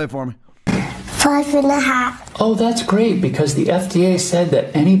video. Play it for me. 5.5. Oh, that's great, because the FDA said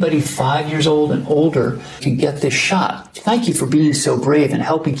that anybody 5 years old and older can get this shot. Thank you for being so brave and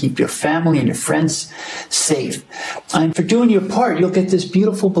helping keep your family and your friends safe. And for doing your part, you'll get this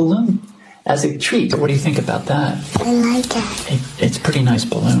beautiful balloon as a treat. What do you think about that? I like it. It's a pretty nice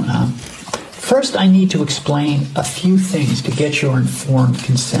balloon, huh? First, I need to explain a few things to get your informed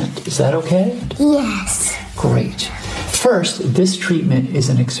consent. Is that okay? Yes. Great. First, this treatment is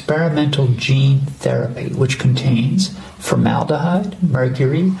an experimental gene therapy which contains formaldehyde,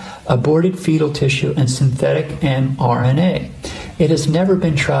 mercury, aborted fetal tissue, and synthetic mRNA. It has never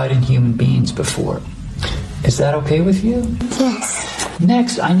been tried in human beings before. Is that okay with you? Yes.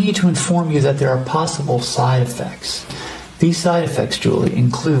 Next, I need to inform you that there are possible side effects. These side effects, Julie,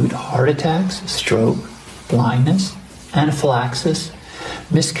 include heart attacks, stroke, blindness, anaphylaxis,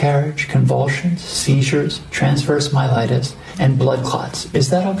 miscarriage, convulsions, seizures, transverse myelitis, and blood clots. Is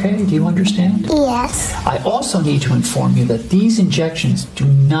that okay? Do you understand? Yes. I also need to inform you that these injections do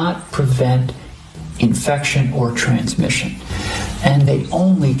not prevent infection or transmission, and they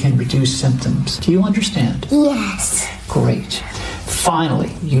only can reduce symptoms. Do you understand? Yes. Great.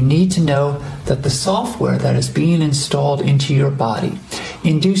 Finally, you need to know that the software that is being installed into your body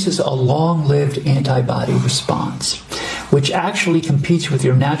induces a long-lived antibody response, which actually competes with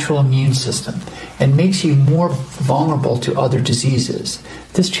your natural immune system and makes you more vulnerable to other diseases.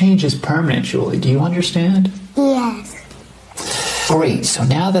 This change is permanent, Julie. Do you understand? Yes. Great. So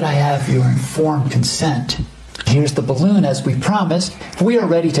now that I have your informed consent, here's the balloon as we promised. We are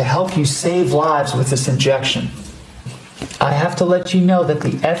ready to help you save lives with this injection. I have to let you know that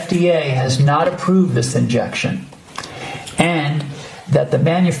the FDA has not approved this injection, and that the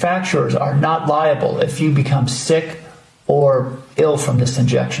manufacturers are not liable if you become sick or ill from this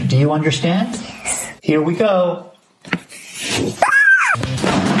injection. Do you understand? Yes. Here we go.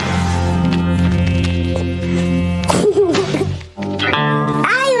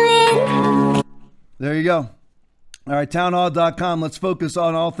 There you go. All right, townhall.com. Let's focus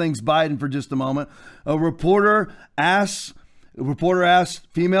on all things Biden for just a moment. A reporter asks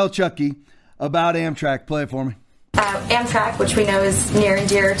female Chucky about Amtrak. Play it for me. Amtrak, which we know is near and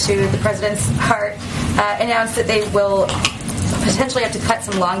dear to the president's heart, announced that they will potentially have to cut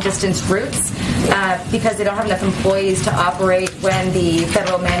some long-distance routes because they don't have enough employees to operate when the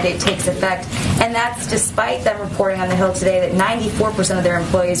federal mandate takes effect. And that's despite them reporting on the Hill today that 94% of their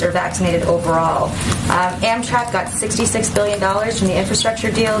employees are vaccinated overall. Amtrak got $66 billion from the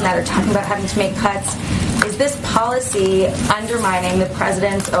infrastructure deal. Now they're talking about having to make cuts. Is this policy undermining the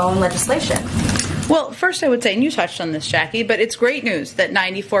president's own legislation? Well, first I would say, and you touched on this, Jackie, but it's great news that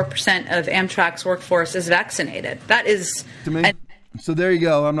 94% of Amtrak's workforce is vaccinated. That is... So there you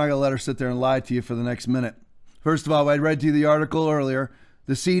go. I'm not going to let her sit there and lie to you for the next minute. First of all, I read to you the article earlier.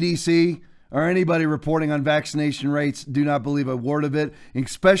 The CDC or anybody reporting on vaccination rates, do not believe a word of it,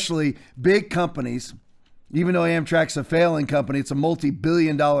 especially big companies. Even though Amtrak's a failing company, it's a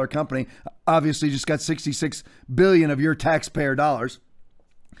multi-billion-dollar company. Obviously, just got $66 billion of your taxpayer dollars.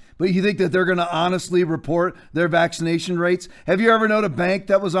 But you think that they're going to honestly report their vaccination rates? Have you ever known a bank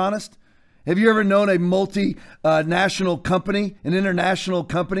that was honest? Have you ever known a multinational company, an international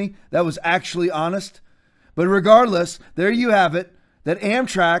company that was actually honest? But regardless, there you have it, that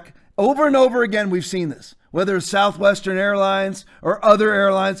Amtrak, over and over again, we've seen this, whether it's Southwestern Airlines or other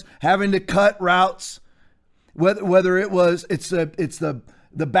airlines having to cut routes, whether it's the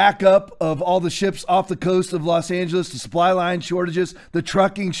backup of all the ships off the coast of Los Angeles, the supply line shortages, the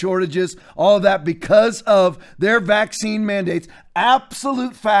trucking shortages, all of that because of their vaccine mandates.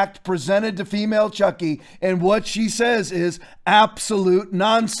 Absolute fact presented to female Chucky, and what she says is absolute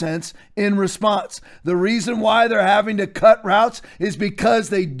nonsense in response. The reason why they're having to cut routes is because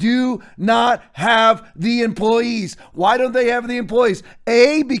they do not have the employees. Why don't they have the employees?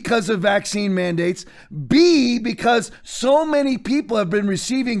 A, because of vaccine mandates. B, because so many people have been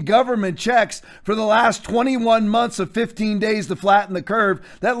receiving government checks for the last 21 months of 15 days to flatten the curve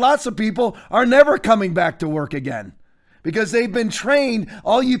that lots of people are never coming back to work again. Because they've been trained,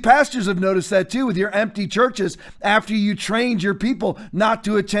 all you pastors have noticed that too with your empty churches after you trained your people not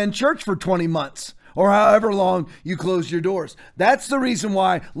to attend church for 20 months or however long you closed your doors. That's the reason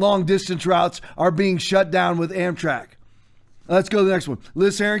why long distance routes are being shut down with Amtrak. Let's go to the next one.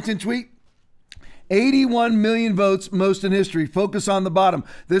 Liz Harrington tweet. 81 million votes, most in history. Focus on the bottom.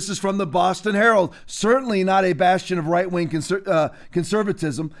 This is from the Boston Herald. Certainly not a bastion of right-wing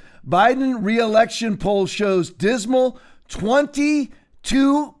conservatism. Biden re-election poll shows dismal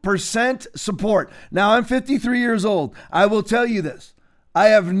 22% support. Now, I'm 53 years old. I will tell you this. I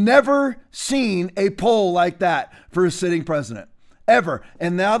have never seen a poll like that for a sitting president, ever.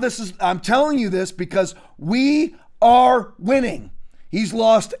 And now I'm telling you this because we are winning. He's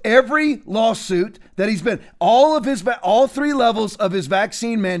lost every lawsuit that he's been. All three levels of his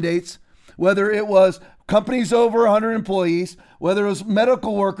vaccine mandates, whether it was companies over 100 employees, whether it was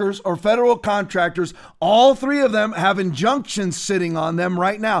medical workers or federal contractors, all three of them have injunctions sitting on them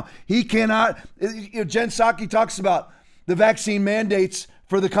right now. He cannot. Jen Psaki talks about the vaccine mandates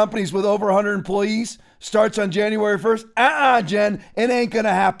for the companies with over 100 employees starts on January 1st. Jen, it ain't going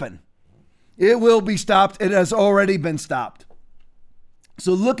to happen. It will be stopped. It has already been stopped.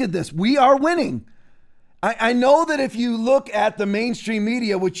 So look at this. We are winning. I know that if you look at the mainstream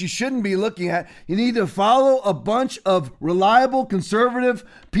media, which you shouldn't be looking at, you need to follow a bunch of reliable conservative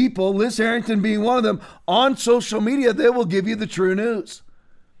people, Liz Harrington being one of them, on social media. They will give you the true news.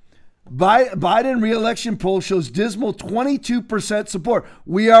 Biden re-election poll shows dismal 22% support.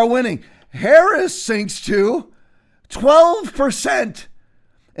 We are winning. Harris sinks to 12%.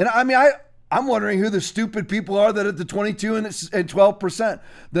 And I mean, I'm wondering who the stupid people are that at the 22 and 12%.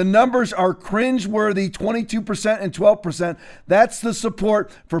 The numbers are cringeworthy, 22% and 12%. That's the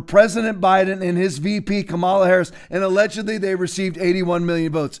support for President Biden and his VP, Kamala Harris. And allegedly they received 81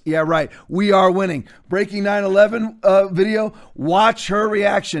 million votes. Yeah, right. We are winning. Breaking 9/11 video. Watch her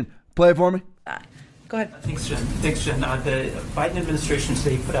reaction. Play it for me. Go ahead. Thanks, Jen. The Biden administration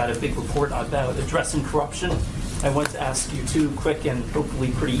today put out a big report about addressing corruption. I want to ask you two quick and hopefully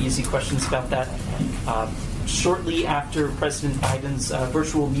pretty easy questions about that. Shortly after President Biden's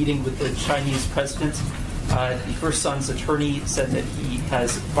virtual meeting with the Chinese president, the First Son's attorney said that he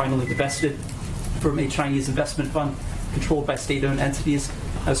has finally divested from a Chinese investment fund controlled by state-owned entities.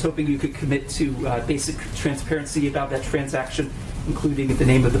 I was hoping you could commit to basic transparency about that transaction, including the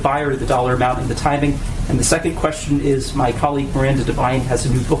name of the buyer, the dollar amount, and the timing. And the second question is, my colleague Miranda Devine has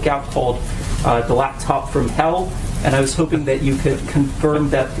a new book out called The Laptop from Hell, and I was hoping that you could confirm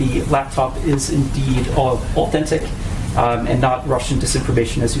that the laptop is indeed authentic and not Russian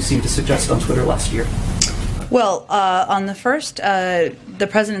disinformation, as you seemed to suggest on Twitter last year. Well, on the first, the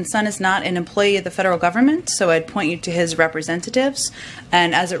president's son is not an employee of the federal government, so I'd point you to his representatives.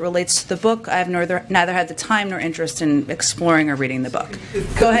 And as it relates to the book, I have neither had the time nor interest in exploring or reading the book.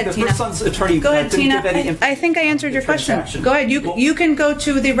 Go ahead, Tina. Go ahead, Tina. I think I answered your question. Go ahead. You can go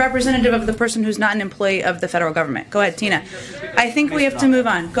to the representative of the person who's not an employee of the federal government. Go ahead, Tina. I think we have to move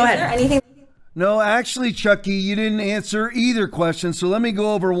on. Go ahead. No, actually, Chucky, you didn't answer either question, so let me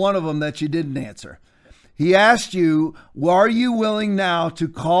go over one of them that you didn't answer. He asked you, are you willing now to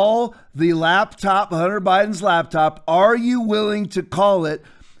call the laptop, Hunter Biden's laptop, are you willing to call it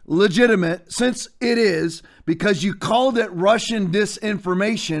legitimate, since it is, because you called it Russian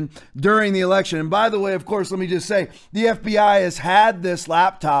disinformation during the election? And by the way, of course, let me just say, the FBI has had this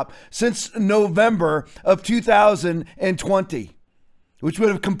laptop since November of 2020, which would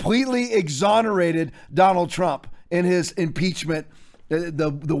have completely exonerated Donald Trump in his impeachment,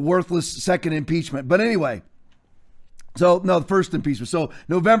 the worthless second impeachment. But anyway, the first impeachment. So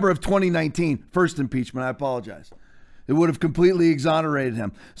November of 2019, first impeachment, I apologize. It would have completely exonerated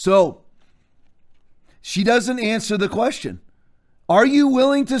him. So she doesn't answer the question. Are you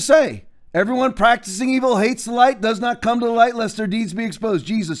willing to say Everyone practicing evil hates the light, does not come to the light lest their deeds be exposed.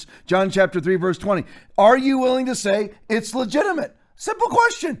 Jesus, John chapter 3, verse 20. Are you willing to say it's legitimate? Simple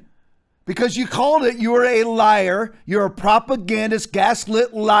question. Because you called it, you were a liar. You're a propagandist,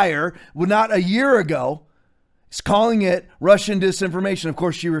 gaslit liar. Well, not a year ago. He's calling it Russian disinformation. Of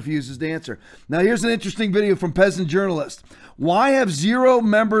course, she refuses to answer. Now, here's an interesting video from Peasant Journalist. Why have 0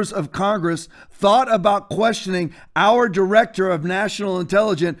 members of Congress thought about questioning our Director of National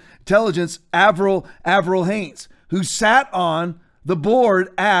Intelligence, Avril Haines, who sat on the board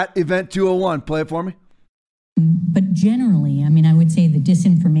at Event 201? Play it for me. But generally, I mean, I would say the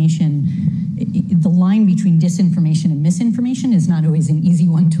disinformation, the line between disinformation and misinformation is not always an easy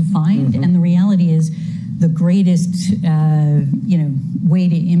one to find. And the reality is the greatest, way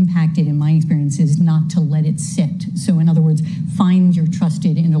to impact it, in my experience, is not to let it sit. So in other words, find your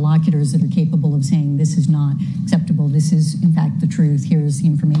trusted interlocutors that are capable of saying, this is not acceptable. This is, in fact, the truth. Here's the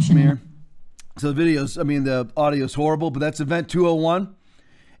information. So the audio is horrible, but that's Event 201.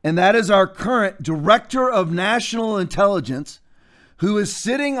 And that is our current Director of National Intelligence, who is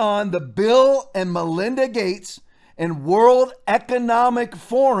sitting on the Bill and Melinda Gates and World Economic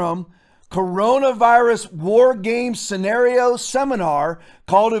Forum Coronavirus War Game Scenario Seminar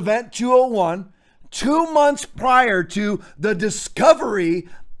called Event 201, 2 months prior to the discovery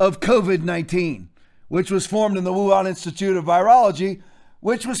of COVID-19, which was formed in the Wuhan Institute of Virology,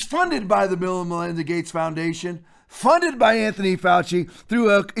 which was funded by the Bill and Melinda Gates Foundation, funded by Anthony Fauci through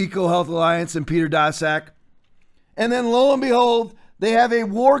EcoHealth Alliance and Peter Daszak. And then lo and behold, they have a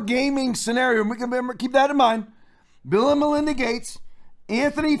war gaming scenario. We can remember, keep that in mind. Bill and Melinda Gates,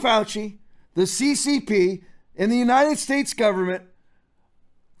 Anthony Fauci, the CCP, and the United States government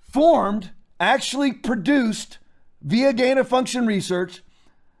actually produced via gain-of-function research,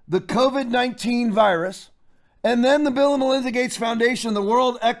 the COVID-19 virus. And then the Bill and Melinda Gates Foundation, the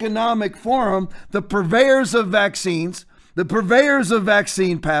World Economic Forum, the purveyors of vaccines, the purveyors of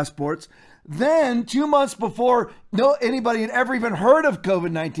vaccine passports. Then 2 months before anybody had ever even heard of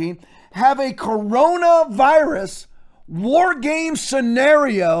COVID-19, have a coronavirus war game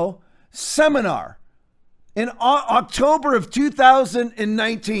scenario seminar in October of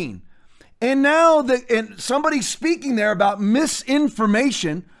 2019. And now somebody's speaking there about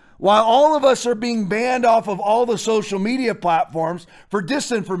misinformation, while all of us are being banned off of all the social media platforms for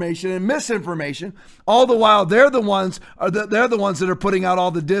disinformation and misinformation. All the while, they're the ones that are putting out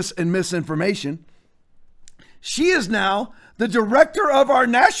all the dis and misinformation. She is now the director of our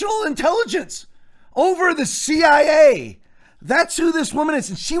national intelligence over the CIA. That's who this woman is.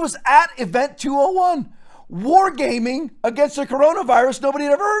 And she was at Event 201, wargaming against the coronavirus nobody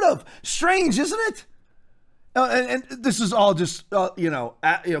had ever heard of. Strange, isn't it? And this is all just,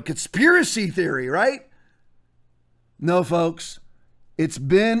 conspiracy theory, right? No, folks, it's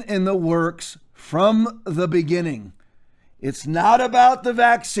been in the works from the beginning. It's not about the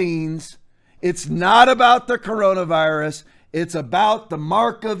vaccines. It's not about the coronavirus. It's about the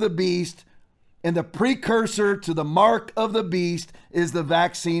mark of the beast. And the precursor to the mark of the beast is the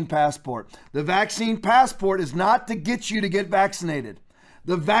vaccine passport. The vaccine passport is not to get you to get vaccinated.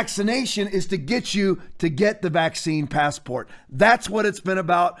 The vaccination is to get you to get the vaccine passport. That's what it's been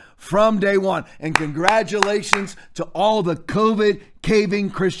about from day one. And congratulations to all the COVID caving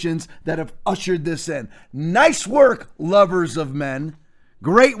Christians that have ushered this in. Nice work, lovers of men.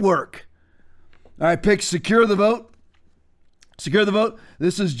 Great work. All right, pick Secure the Vote. Secure the Vote.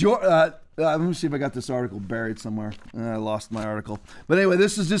 This is let me see if I got this article buried somewhere. I lost my article. But anyway,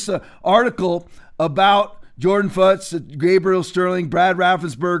 this is just an article about Jordan Futz, Gabriel Sterling, Brad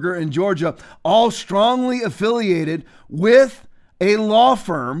Raffensperger, and Georgia, all strongly affiliated with a law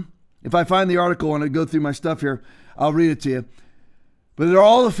firm. If I find the article and I go through my stuff here, I'll read it to you. But they're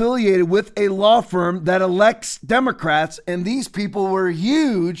all affiliated with a law firm that elects Democrats, and these people were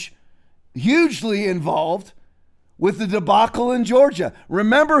hugely involved with the debacle in Georgia.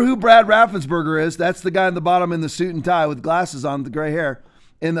 Remember who Brad Raffensperger is. That's the guy in the bottom in the suit and tie with glasses on, the gray hair,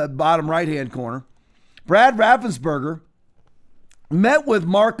 in the bottom right-hand corner. Brad Raffensperger met with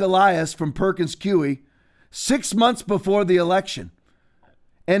Mark Elias from Perkins Coie 6 months before the election.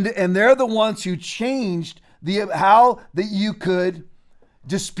 And they're the ones who changed how that you could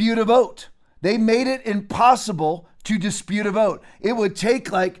dispute a vote. They made it impossible to dispute a vote. It would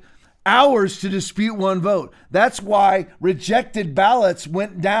take like hours to dispute one vote. That's why rejected ballots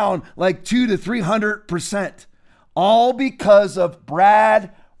went down like 200 to 300%, all because of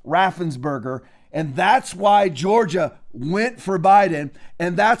Brad Raffensperger. And that's why Georgia went for Biden.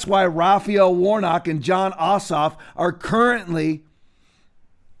 And that's why Raphael Warnock and Jon Ossoff are currently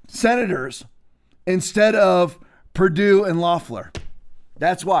senators instead of Perdue and Loeffler.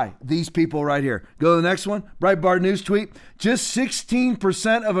 That's why. These people right here. Go to the next one. Breitbart News tweet. Just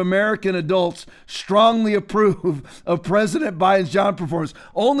 16% of American adults strongly approve of President Biden's job performance.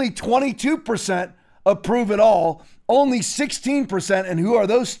 Only 22% approve at all. Only 16%, and who are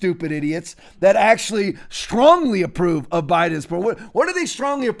those stupid idiots that actually strongly approve of Biden's performance? What do they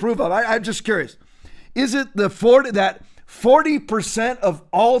strongly approve of? I'm just curious. Is it that 40% of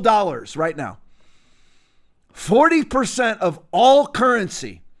all dollars right now, 40% of all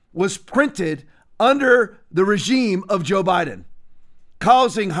currency was printed under the regime of Joe Biden,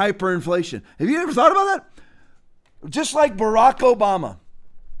 causing hyperinflation? Have you ever thought about that? Just like Barack Obama,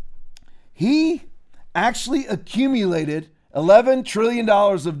 he actually accumulated $11 trillion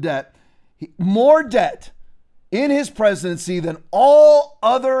of debt, more debt in his presidency than all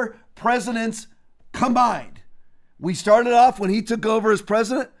other presidents combined. We started off when he took over as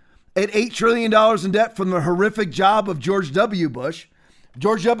president at $8 trillion in debt from the horrific job of George W. Bush.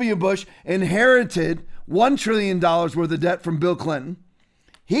 George W. Bush inherited $1 trillion worth of debt from Bill Clinton.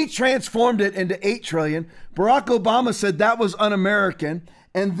 He transformed it into $8 trillion. Barack Obama said that was un-American.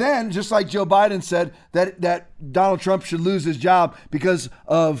 And then, just like Joe Biden said that Donald Trump should lose his job because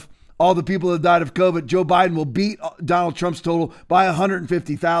of all the people that died of COVID, Joe Biden will beat Donald Trump's total by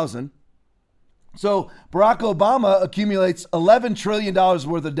 150,000. So Barack Obama accumulates $11 trillion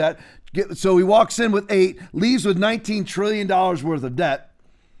worth of debt. So he walks in with 8, leaves with $19 trillion worth of debt.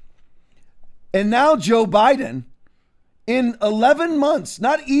 And now Joe Biden, in 11 months,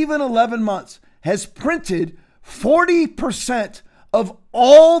 not even 11 months, has printed 40% of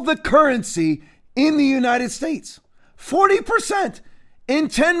all the currency in the United States. 40% in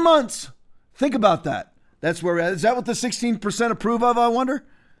 10 months. Think about that. That's where we're at. Is that what the 16% approve of, I wonder?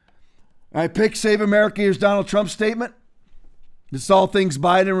 All right, pick Save America. Here's Donald Trump's statement. This is all things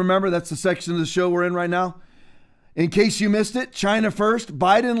Biden. Remember, that's the section of the show we're in right now. In case you missed it, China first.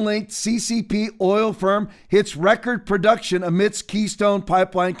 Biden-linked CCP oil firm hits record production amidst Keystone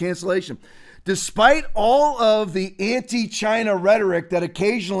Pipeline cancellation. Despite all of the anti-China rhetoric that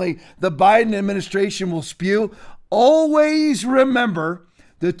occasionally the Biden administration will spew, always remember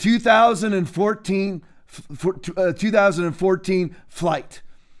the 2014 flight.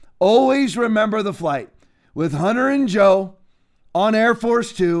 Always remember the flight with Hunter and Joe on Air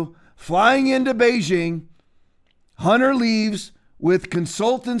Force Two flying into Beijing. Hunter leaves with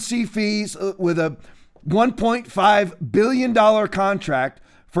consultancy fees with a $1.5 billion contract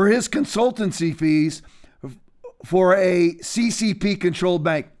for his consultancy fees for a CCP-controlled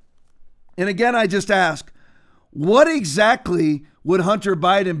bank. And again, I just ask, what exactly would Hunter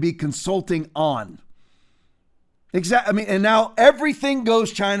Biden be consulting on? Exactly. I mean, and now everything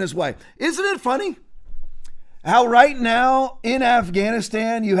goes China's way. Isn't it funny how right now in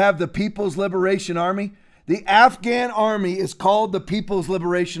Afghanistan you have the People's Liberation Army? The Afghan army is called the People's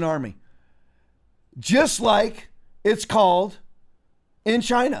Liberation Army, just like it's called in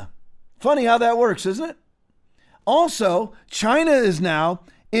China. Funny how that works, isn't it? Also, China is now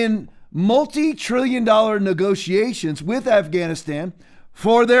in multi-trillion-dollar negotiations with Afghanistan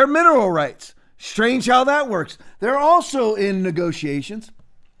for their mineral rights. Strange how that works. They're also in negotiations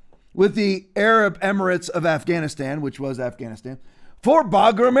with the Arab Emirates of Afghanistan, which was Afghanistan, for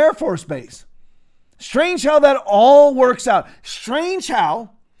Bagram Air Force Base. Strange how that all works out. Strange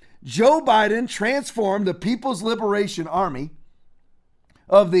how Joe Biden transformed the People's Liberation Army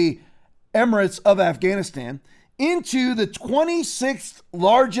of the Emirates of Afghanistan into the 26th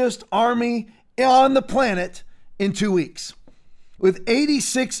largest army on the planet in 2 weeks, with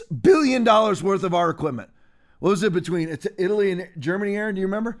 $86 billion worth of our equipment. What was it between Italy and Germany, Aaron? Do you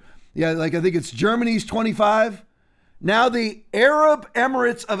remember? Yeah, like I think it's Germany's 25. Now the Arab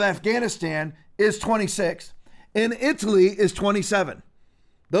Emirates of Afghanistan is 26, and Italy is 27.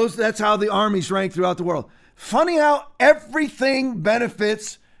 That's how the armies rank throughout the world. Funny how everything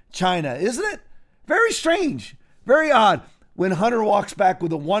benefits China, isn't it? Very strange, very odd. When Hunter walks back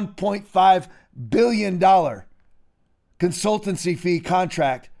with a $1.5 billion consultancy fee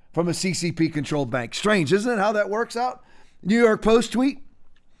contract from a CCP-controlled bank. Strange, isn't it, how that works out? New York Post tweet.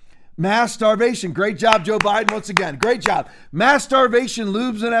 Mass starvation. Great job, Joe Biden, once again. Great job. Mass starvation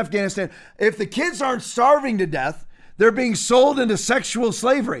looms in Afghanistan. If the kids aren't starving to death, they're being sold into sexual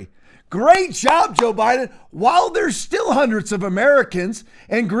slavery. Great job, Joe Biden. While there's still hundreds of Americans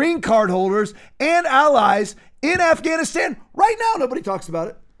and green card holders and allies in Afghanistan right now, nobody talks about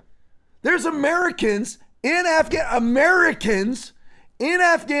it. There's Americans in Afghanistan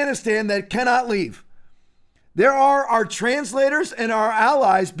that cannot leave. There are our translators and our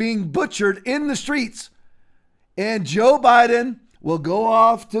allies being butchered in the streets. And Joe Biden will go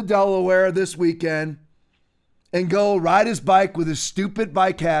off to Delaware this weekend and go ride his bike with his stupid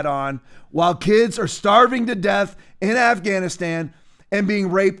bike hat on while kids are starving to death in Afghanistan and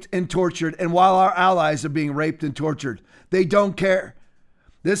being raped and tortured, and while our allies are being raped and tortured. They don't care.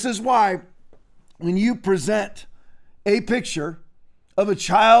 This is why when you present a picture of a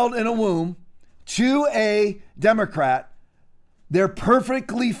child in a womb to a Democrat, they're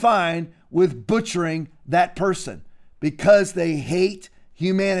perfectly fine with butchering that person because they hate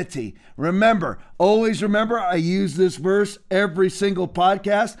humanity. Remember, always remember, I use this verse every single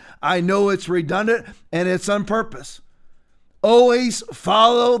podcast. I know it's redundant and it's on purpose. Always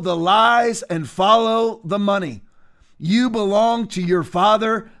follow the lies and follow the money. You belong to your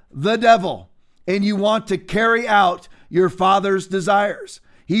father, the devil, and you want to carry out your father's desires.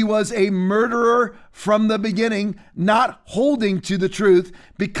 He was a murderer from the beginning, not holding to the truth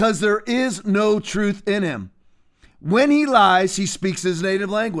because there is no truth in him. When he lies, he speaks his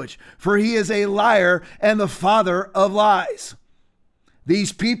native language, for he is a liar and the father of lies.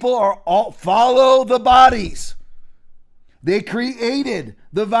 These people are all follow the bodies. They created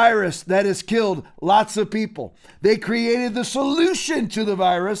the virus that has killed lots of people. They created the solution to the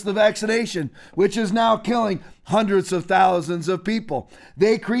virus, the vaccination, which is now killing hundreds of thousands of people.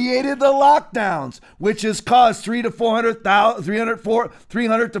 They created the lockdowns, which has caused 300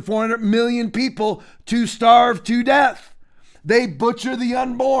 to 400 million people to starve to death. They butcher the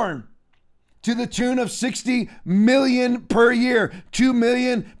unborn to the tune of 60 million per year, 2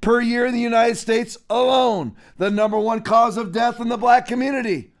 million per year in the United States alone. The number one cause of death in the black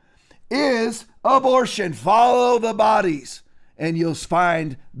community is abortion. Follow the bodies and you'll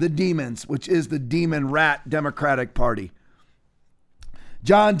find the demons, which is the demon rat Democratic Party.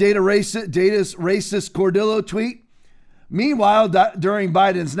 John Data's racist Cordillo tweet. Meanwhile, during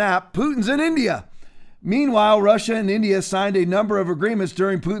Biden's nap, Putin's in India. Meanwhile, Russia and India signed a number of agreements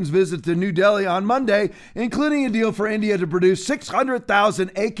during Putin's visit to New Delhi on Monday, including a deal for India to produce 600,000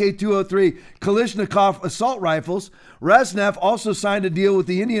 AK-203 Kalashnikov assault rifles. Rosneft also signed a deal with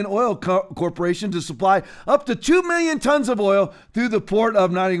the Indian Oil Corporation to supply up to 2 million tons of oil through the port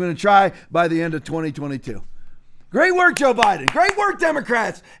of not even going to try by the end of 2022. Great work, Joe Biden. Great work,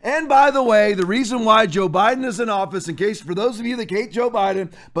 Democrats. And by the way, the reason why Joe Biden is in office, in case for those of you that hate Joe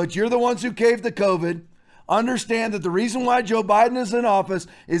Biden, but you're the ones who caved to COVID, understand that the reason why Joe Biden is in office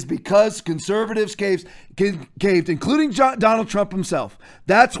is because conservatives caved, including Donald Trump himself.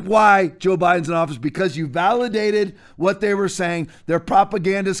 That's why Joe Biden's in office, because you validated what they were saying, their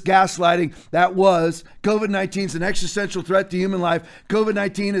propagandist gaslighting that was COVID-19 is an existential threat to human life.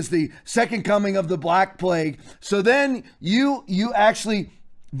 COVID-19 is the second coming of the Black Plague. So then you actually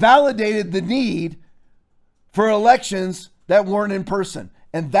validated the need for elections that weren't in person.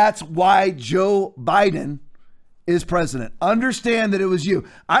 And that's why Joe Biden is president. Understand that it was you.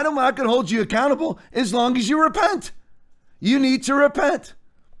 I'm not going to hold you accountable as long as you repent. You need to repent.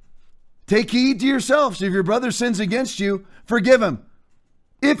 Take heed to yourselves. If your brother sins against you, forgive him.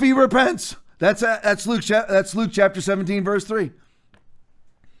 If he repents. That's Luke chapter 17, verse 3.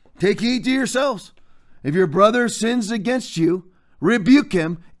 Take heed to yourselves. If your brother sins against you, rebuke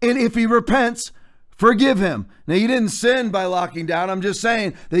him. And if he repents, forgive him. Now, you didn't sin by locking down. I'm just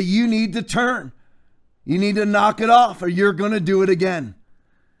saying that you need to turn. You need to knock it off or you're going to do it again.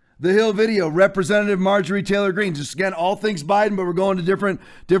 The Hill video, Representative Marjorie Taylor Greene. Just again, all things Biden, but we're going to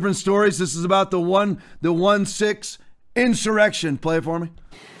different stories. This is about the 1-6 insurrection. Play it for me.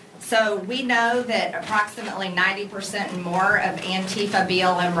 So we know that approximately 90% and more of Antifa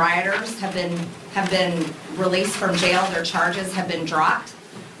BLM rioters have been released from jail. Their charges have been dropped.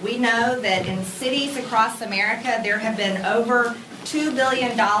 We know that in cities across America, there have been over $2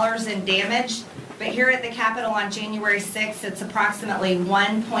 billion in damage. But here at the Capitol on January 6th, it's approximately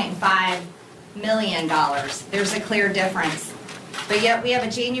 $1.5 million. There's a clear difference. But yet we have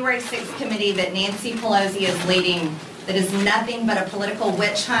a January 6th committee that Nancy Pelosi is leading that is nothing but a political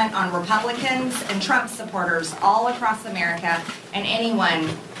witch hunt on Republicans and Trump supporters all across America and anyone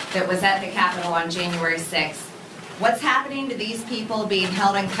that was at the Capitol on January 6th. What's happening to these people being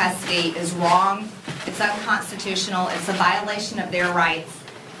held in custody is wrong. It's unconstitutional. It's a violation of their rights.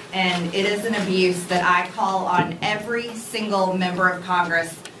 And it is an abuse that I call on every single member of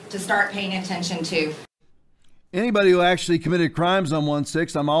Congress to start paying attention to. Anybody who actually committed crimes on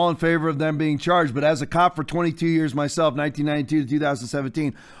 1-6, I'm all in favor of them being charged. But as a cop for 22 years myself, 1992 to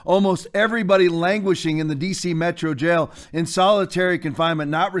 2017, almost everybody languishing in the D.C. Metro Jail in solitary confinement,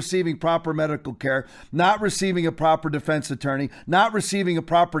 not receiving proper medical care, not receiving a proper defense attorney, not receiving a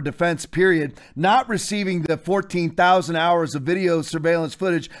proper defense period, not receiving the 14,000 hours of video surveillance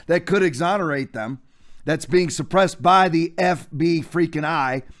footage that could exonerate them, that's being suppressed by the FB freaking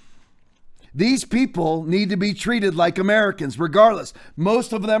I. These people need to be treated like Americans, regardless.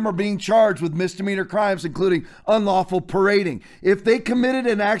 Most of them are being charged with misdemeanor crimes, including unlawful parading. If they committed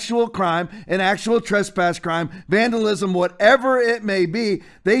an actual crime, an actual trespass crime, vandalism, whatever it may be,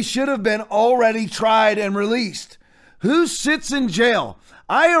 they should have been already tried and released. Who sits in jail?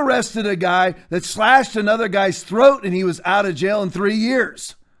 I arrested a guy that slashed another guy's throat and he was out of jail in 3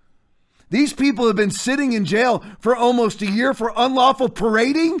 years. These people have been sitting in jail for almost a year for unlawful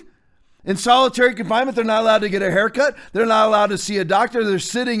parading. In solitary confinement, they're not allowed to get a haircut. They're not allowed to see a doctor. They're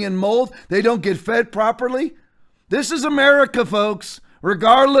sitting in mold. They don't get fed properly. This is America, folks.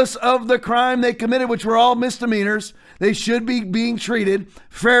 Regardless of the crime they committed, which were all misdemeanors, they should be being treated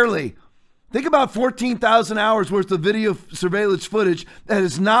fairly. Think about 14,000 hours worth of video surveillance footage that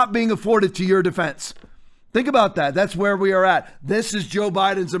is not being afforded to your defense. Think about that. That's where we are at. This is Joe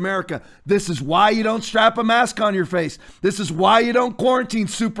Biden's America. This is why you don't strap a mask on your face. This is why you don't quarantine,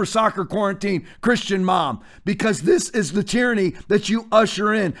 super soccer quarantine, Christian mom, because this is the tyranny that you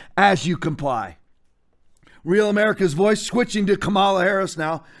usher in as you comply. Real America's Voice, switching to Kamala Harris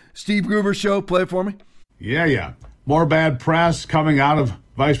now. Steve Gruber Show, play it for me. Yeah. More bad press coming out of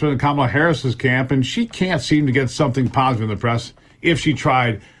Vice President Kamala Harris's camp, and she can't seem to get something positive in the press if she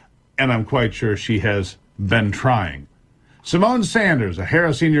tried, and I'm quite sure she has been trying. Symone Sanders, a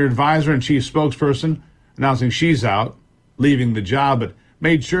Harris senior advisor and chief spokesperson, announcing she's out, leaving the job, but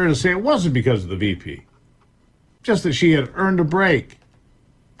made sure to say it wasn't because of the VP, just that she had earned a break.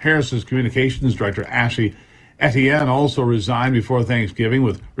 Harris's communications director, Ashley Etienne, also resigned before Thanksgiving,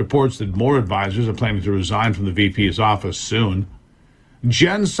 with reports that more advisors are planning to resign from the VP's office soon.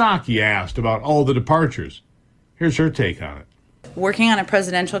 Jen Psaki asked about all the departures. Here's her take on it. Working on a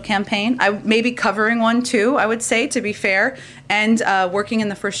presidential campaign, I may be covering one too, I would say, to be fair, and working in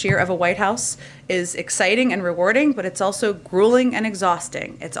the first year of a White House is exciting and rewarding, but it's also grueling and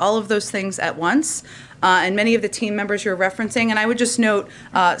exhausting. It's all of those things at once. And many of the team members you're referencing, and I would just note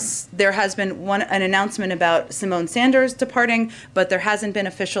there has been an announcement about Symone Sanders departing, but there hasn't been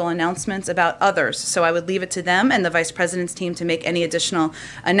official announcements about others. So I would leave it to them and the vice president's team to make any additional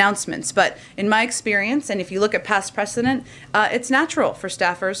announcements. But in my experience, and if you look at past precedent, it's natural for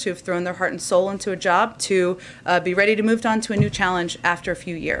staffers who've thrown their heart and soul into a job to be ready to move on to a new challenge after a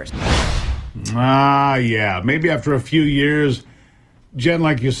few years. Yeah, maybe after a few years, Jen,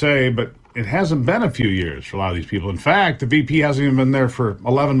 like you say, but it hasn't been a few years for a lot of these people. In fact, the VP hasn't even been there for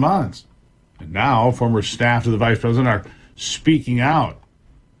 11 months. And now former staff to the vice president are speaking out,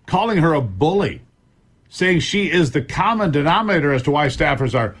 calling her a bully, saying she is the common denominator as to why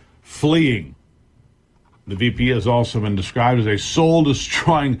staffers are fleeing. The VP has also been described as a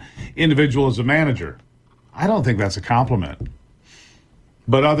soul-destroying individual as a manager. I don't think that's a compliment.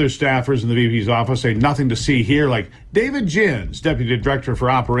 But other staffers in the VP's office say nothing to see here, like David Gins, Deputy Director for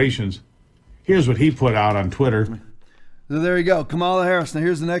Operations. Here's what he put out on Twitter. So there you go. Kamala Harris. Now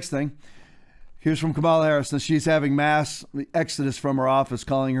here's the next thing. Here's from Kamala Harris. Now she's having mass exodus from her office,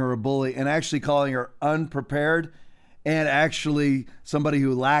 calling her a bully and actually calling her unprepared and actually somebody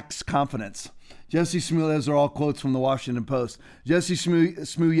who lacks confidence. Jussie Smollett, those are all quotes from the Washington Post. Jussie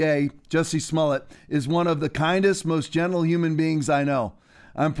Smollett is one of the kindest, most gentle human beings I know.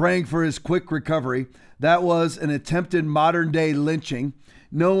 I'm praying for his quick recovery. That was an attempted modern day lynching.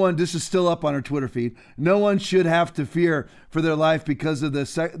 No one, this is still up on our Twitter feed, no one should have to fear for their life because of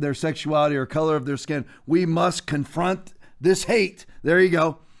their sexuality or color of their skin. We must confront this hate. There you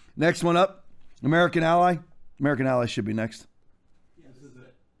go. Next one up, American Ally. American Ally should be next. Yeah, this is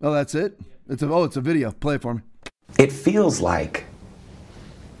it. Oh, that's it? Yeah. It's a video. Play it for me. It feels like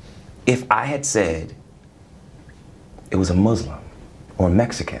if I had said it was a Muslim or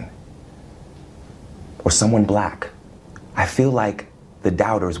Mexican or someone black, I feel like the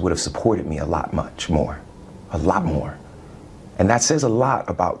doubters would have supported me a lot more. And that says a lot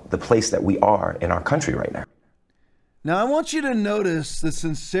about the place that we are in our country right now. Now, I want you to notice the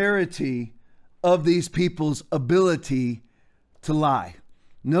sincerity of these people's ability to lie.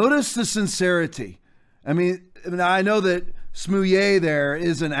 Notice the sincerity. I mean, I know that Smouye there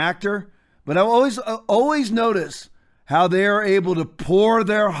is an actor, but I always notice how they are able to pour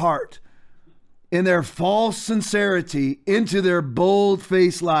their heart in their false sincerity into their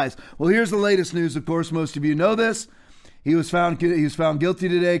bold-faced lies. Well, here's the latest news. Of course, most of you know this. He was found guilty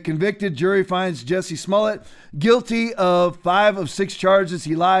today, convicted. Jury finds Jussie Smollett guilty of 5 of 6 charges.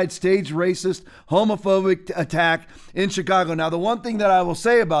 He lied, staged racist, homophobic attack in Chicago. Now, the one thing that I will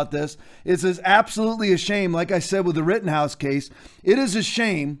say about this is it's absolutely a shame. Like I said with the Rittenhouse case, it is a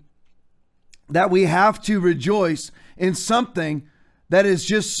shame that we have to rejoice in something that is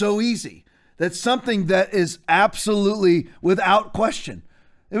just so easy. That's something that is absolutely without question.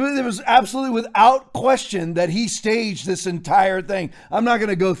 It was absolutely without question that he staged this entire thing. I'm not going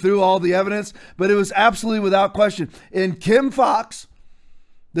to go through all the evidence, but it was absolutely without question. And Kim Foxx,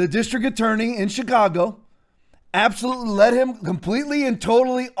 the district attorney in Chicago, absolutely let him completely and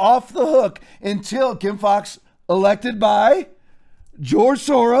totally off the hook until Kim Foxx, elected by George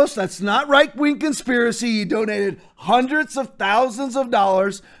Soros. That's not right-wing conspiracy. He donated hundreds of thousands of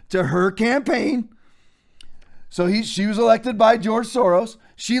dollars to her campaign. So she was elected by George Soros.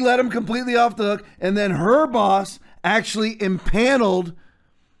 She let him completely off the hook. And then her boss actually impaneled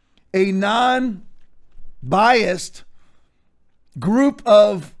a non-biased group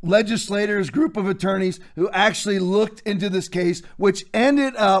of legislators, group of attorneys who actually looked into this case, which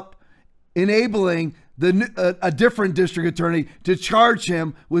ended up enabling a different district attorney to charge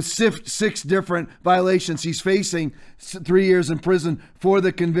him with 6 different violations. He's facing 3 years in prison for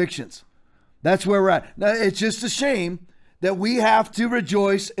the convictions. That's where we're at. Now, it's just a shame that we have to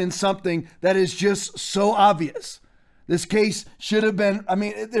rejoice in something that is just so obvious. This case should have been,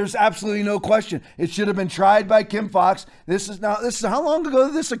 there's absolutely no question. It should have been tried by Kim Foxx. This is how long ago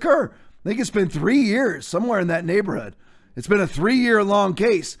did this occur? I think it's been 3 years, somewhere in that neighborhood. It's been a 3-year long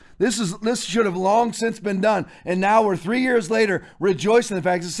case. This should have long since been done. And now we're 3 years later rejoicing in the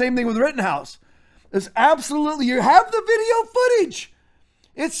fact. It's the same thing with Rittenhouse. It's absolutely, you have the video footage.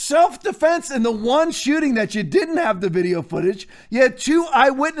 It's self-defense. In the one shooting that you didn't have the video footage, you had 2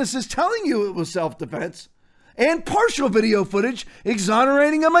 eyewitnesses telling you it was self-defense and partial video footage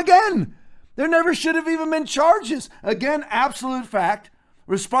exonerating him again. There never should have even been charges. Again, absolute fact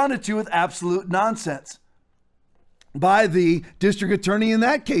responded to with absolute nonsense by the district attorney in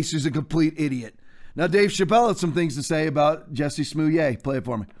that case, who's a complete idiot. Now, Dave Chappelle had some things to say about Jussie Smollett. Play it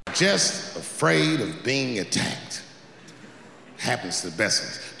for me. Just afraid of being attacked. Happens to the best of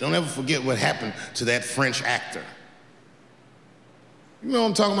us. Don't ever forget what happened to that French actor. You know what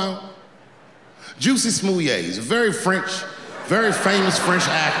I'm talking about? Jussie Smollett. He's a very famous French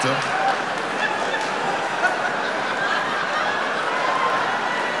actor.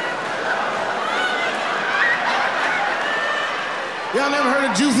 Y'all never heard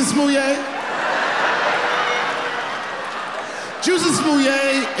of Jussie Smollett? Jussie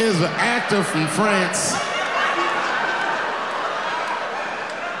Smollett is an actor from France.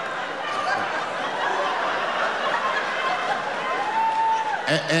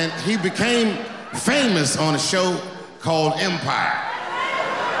 And he became famous on a show called Empire.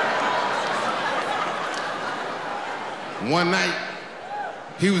 One night,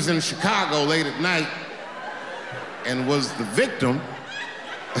 he was in Chicago late at night and was the victim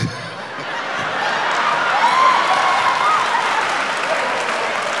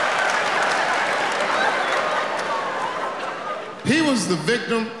he was the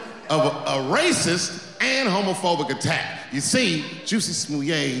victim of a racist and homophobic attack. You see, Jussie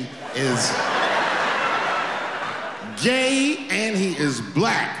Smollett is gay and he is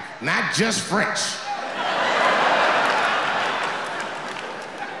black, not just French.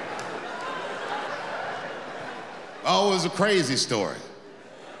 Oh, it was a crazy story.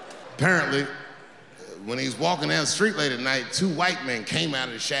 Apparently, when he was walking down the street late at night, 2 white men came out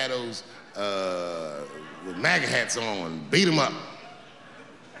of the shadows with MAGA hats on and beat him up.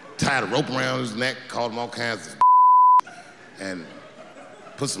 Tied a rope around his neck, called him all kinds of and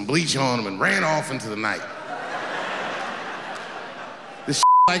put some bleach on him and ran off into the night. This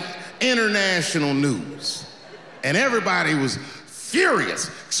like international news. And everybody was furious,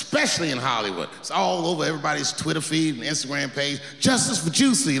 especially in Hollywood. It's all over everybody's Twitter feed and Instagram page. Justice for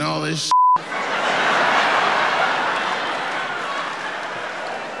Jussie and all this .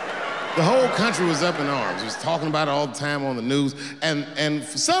 The whole country was up in arms. He was talking about it all the time on the news. And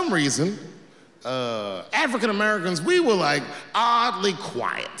for some reason, African Americans, we were like oddly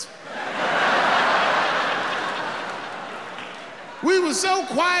quiet. We were so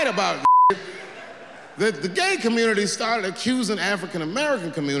quiet about that the gay community started accusing African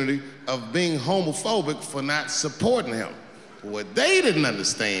American community of being homophobic for not supporting him. What they didn't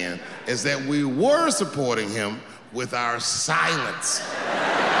understand is that we were supporting him with our silence.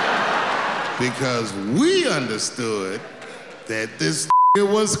 Because we understood that this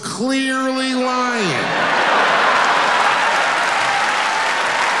was clearly lying.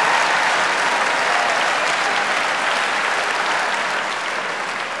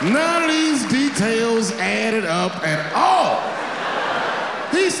 None of these details added up at all.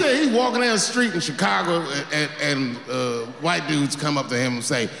 He said he's walking down the street in Chicago and white dudes come up to him and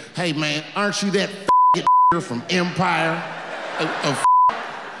say, "Hey man, aren't you that from Empire?"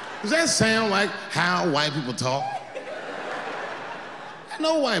 Does that sound like how white people talk? I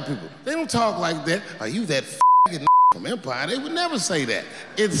know white people. They don't talk like that. Are you that empire, they would never say that.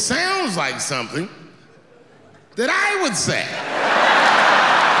 It sounds like something that I would say.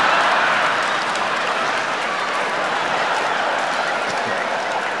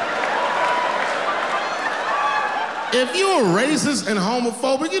 If you're racist and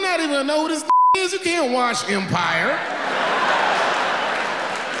homophobic, you're not even gonna know who this is. You can't watch Empire.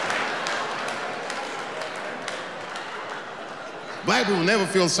 Black people never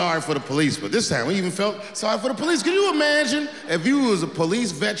feel sorry for the police, but this time we even felt sorry for the police. Can you imagine if you was a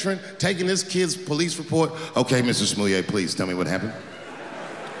police veteran taking this kid's police report? Okay, Mr. Smoulier, please tell me what happened.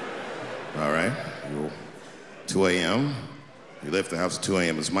 All right, 2 a.m. You left the house at 2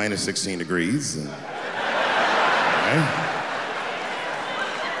 a.m. It's minus 16 degrees. All right.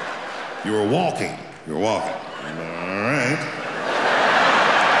 You were walking. You were walking. All right.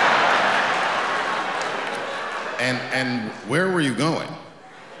 And where were you going?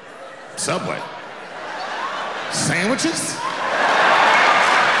 Subway. Sandwiches?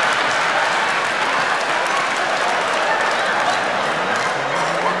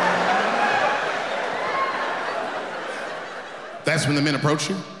 That's when the men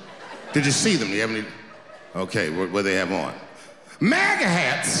approached you? Did you see them? Do you have any? Okay, what do they have on? MAGA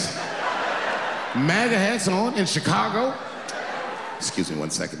hats. MAGA hats on in Chicago. Excuse me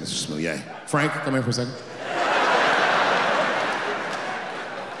 1 second, Mr. Smoulier. Frank, come here for a second.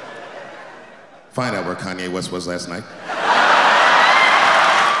 Find out where Kanye West was last night.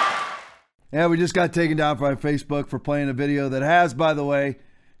 Yeah, we just got taken down by Facebook for playing a video that has, by the way,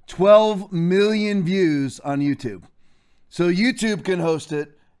 12 million views on YouTube. So YouTube can host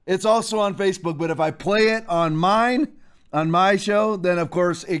it. It's also on Facebook, but if I play it on mine, on my show, then of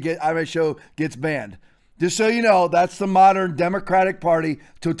course my show gets banned. Just so you know, that's the modern Democratic Party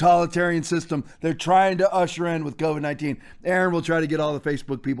totalitarian system they're trying to usher in with COVID-19. Aaron will try to get all the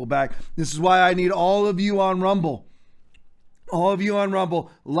Facebook people back. This is why I need all of you on Rumble. All of you on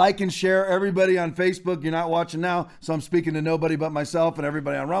Rumble, like and share. Everybody on Facebook, you're not watching now, so I'm speaking to nobody but myself and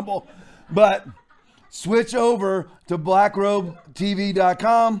everybody on Rumble. But switch over to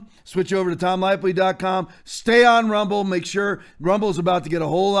blackrobetv.com. Switch over to tomlifely.com. Stay on Rumble. Make sure Rumble's about to get a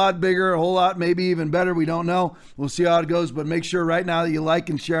whole lot bigger, a whole lot maybe even better. We don't know. We'll see how it goes. But make sure right now that you like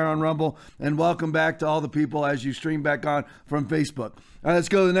and share on Rumble. And welcome back to all the people as you stream back on from Facebook. All right, let's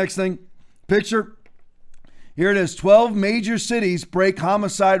go to the next thing. Picture. Here it is. 12 major cities break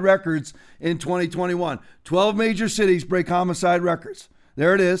homicide records in 2021. 12 major cities break homicide records.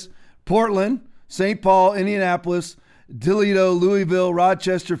 There it is. Portland, St. Paul, Indianapolis, Toledo, Louisville,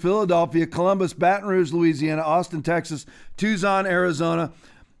 Rochester, Philadelphia, Columbus, Baton Rouge, Louisiana, Austin, Texas, Tucson, Arizona.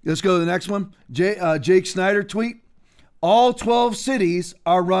 Let's go to the next one. Jake Snyder tweet. All 12 cities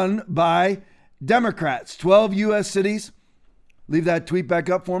are run by Democrats. 12 U.S. cities. Leave that tweet back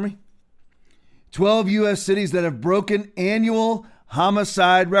up for me. 12 U.S. cities that have broken annual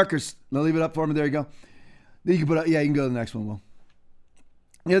homicide records. Now leave it up for me. There you go. You can put up, you can go to the next one, Will.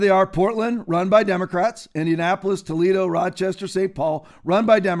 Here they are. Portland, run by Democrats. Indianapolis, Toledo, Rochester, St. Paul, run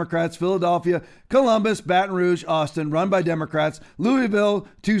by Democrats. Philadelphia, Columbus, Baton Rouge, Austin, run by Democrats. Louisville,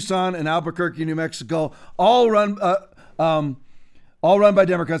 Tucson, and Albuquerque, New Mexico, all run by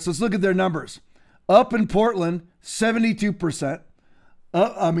Democrats. Let's look at their numbers. Up in Portland, 72%.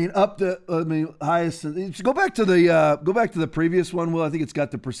 Highest. Go back to the previous one, Will. I think it's got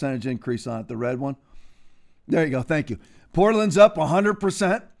the percentage increase on it, the red one. There you go. Thank you. Portland's up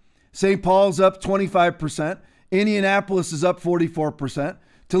 100%. St. Paul's up 25%. Indianapolis is up 44%.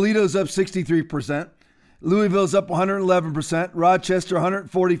 Toledo's up 63%. Louisville's up 111%. Rochester,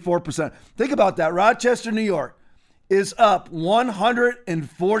 144%. Think about that. Rochester, New York is up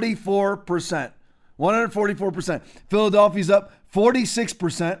 144%. 144%. Philadelphia's up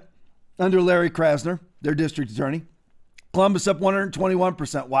 46% under Larry Krasner, their district attorney. Columbus up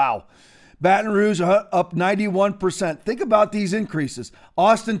 121%. Wow. Baton Rouge up 91%. Think about these increases.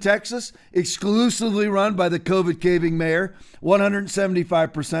 Austin, Texas, exclusively run by the COVID caving mayor,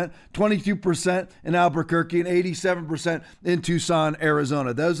 175%, 22% in Albuquerque, and 87% in Tucson,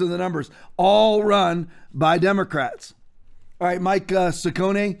 Arizona. Those are the numbers, all run by Democrats. All right, Mike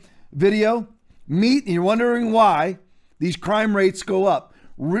Ciccone video. Meet, and you're wondering why these crime rates go up.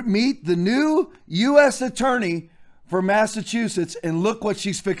 Meet the new U.S. attorney for Massachusetts, and look what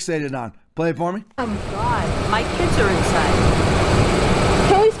she's fixated on. Play it for me. Oh, God. My kids are inside.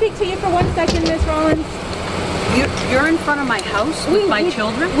 Can we speak to you for 1 second, Ms. Rollins? You're in front of my house with my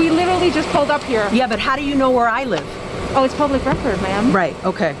children? We literally just pulled up here. Yeah, but how do you know where I live? Oh, it's public record, ma'am. Right,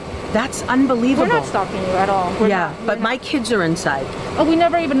 okay. That's unbelievable. We're not stalking you at all. But my kids are inside. Oh, we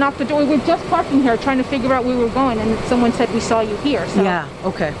never even knocked the door. We were just parking here trying to figure out where we were going, and someone said we saw you here. So. Yeah,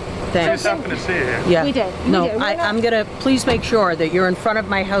 okay. Thanks. Just happened to see you here. Yeah. We did. No, We did. I'm going to please make sure that you're in front of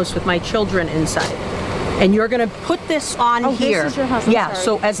my house with my children inside. And you're going to put this on here. This is your house. I'm yeah, sorry.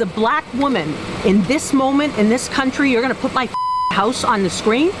 so as a black woman in this moment, in this country, you're going to put my house on the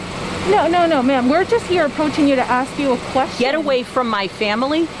screen? No, ma'am. We're just here approaching you to ask you a question. Get away from my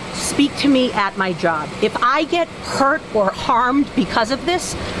family. Speak to me at my job. If I get hurt or harmed because of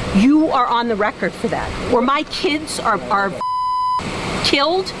this, you are on the record for that. Or my kids are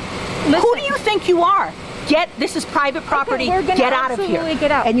killed. Listen. Who do you think you are? This is private property. Okay, we're gonna get out of here. absolutely get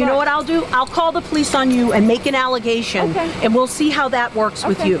out, And you know but- what I'll do? I'll call the police on you and make an allegation, Okay. and we'll see how that works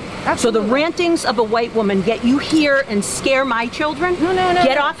with Okay, you. So the rantings of a white woman get you here and scare my children? No.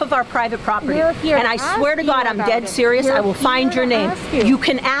 Get off of our private property. We're here and to I ask swear to you God, I'm about dead it. serious. We're I will find here your to name. ask you. You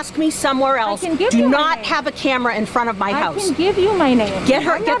can ask me somewhere else. can give Do you my not name. have a camera in front of my house. I can give you my name. Get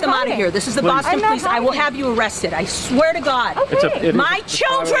I'm them not out of hiding. here. This is the Please. Boston I'm not Police. I will hiding. have you arrested. I swear to God. Okay. My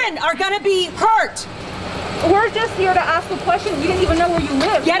children are going to be hurt. We're just here to ask a question. We didn't even know where you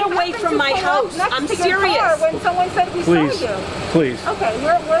live. Get You away happened from to my pull up house. next I'm to your serious. car when someone said we Please. saw you. Please. Okay,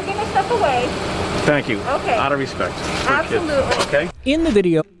 we're gonna step away. Thank you. Okay. Out of respect. Absolutely. Okay. In the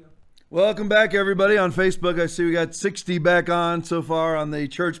video. Welcome back, everybody, on Facebook. I see we got 60 back on so far on the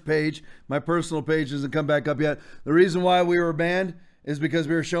church page. My personal page hasn't come back up yet. The reason why we were banned is because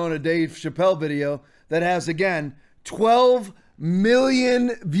we were showing a Dave Chappelle video that has, again, 12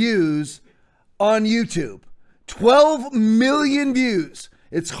 million views on YouTube. 12 million views.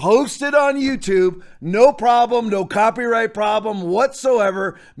 It's hosted on YouTube. No problem. No copyright problem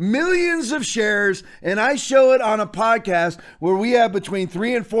whatsoever. Millions of shares. And I show it on a podcast where we have between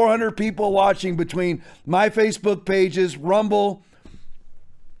 300 and 400 people watching between my Facebook pages, Rumble,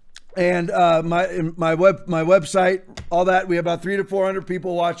 and my website, all that. We have about 300 to 400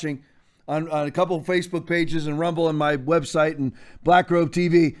 people watching on a couple of Facebook pages and Rumble and my website and Black Robe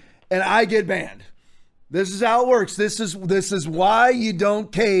TV. And I get banned. This is how it works. This is why you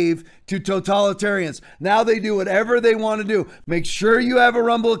don't cave to totalitarians. Now they do whatever they want to do. Make sure you have a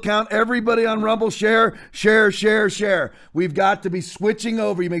Rumble account. Everybody on Rumble, share. We've got to be switching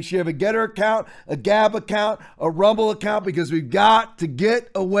over. You make sure you have a Getter account, a Gab account, a Rumble account, because we've got to get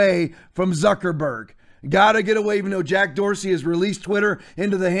away from Zuckerberg. Got to get away, even though Jack Dorsey has released Twitter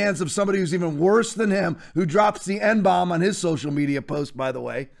into the hands of somebody who's even worse than him, who drops the N-bomb on his social media post, by the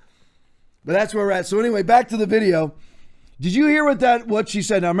way. But that's where we're at. So anyway, back to the video. Did you hear what she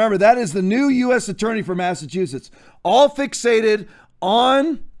said? Now remember, that is the new U.S. attorney for Massachusetts, all fixated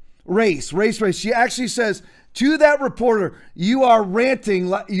on race. She actually says to that reporter, you are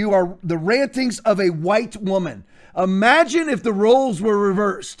ranting, you are the rantings of a white woman. Imagine if the roles were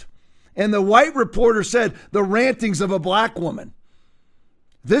reversed and the white reporter said the rantings of a black woman.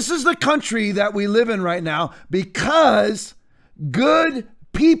 This is the country that we live in right now, because good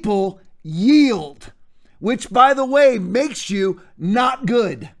people yield, which, by the way, makes you not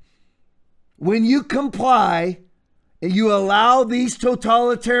good. When you comply and you allow these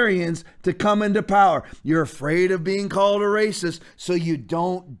totalitarians to come into power, you're afraid of being called a racist, so you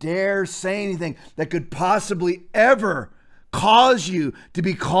don't dare say anything that could possibly ever cause you to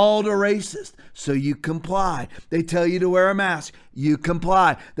be called a racist. So you comply. They tell you to wear a mask. You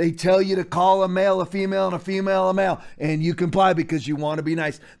comply. They tell you to call a male a female and a female a male. And you comply because you want to be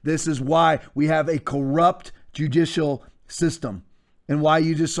nice. This is why we have a corrupt judicial system. And why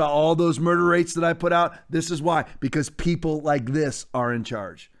you just saw all those murder rates that I put out. This is why. Because people like this are in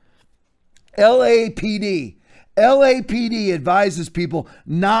charge. LAPD advises people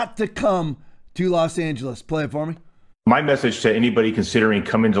not to come to Los Angeles. Play it for me. My message to anybody considering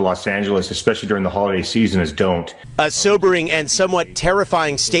coming to Los Angeles, especially during the holiday season, is don't. A sobering and somewhat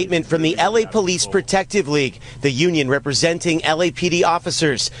terrifying statement from the LA Police Protective League, the union representing LAPD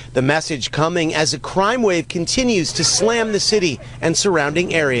officers. The message coming as a crime wave continues to slam the city and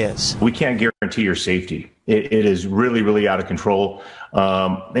surrounding areas. We can't guarantee your safety. It is really, really out of control.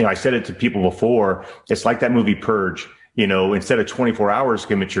 I said it to people before. It's like that movie Purge. Instead of 24 hours to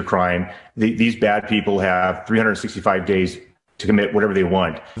commit your crime, these bad people have 365 days to commit whatever they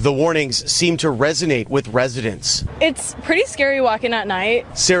want. The warnings seem to resonate with residents. It's pretty scary walking at night.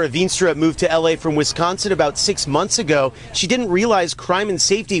 Sarah Veenstra moved to LA from Wisconsin about 6 months ago. She didn't realize crime and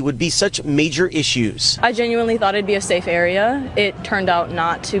safety would be such major issues. I genuinely thought it'd be a safe area. It turned out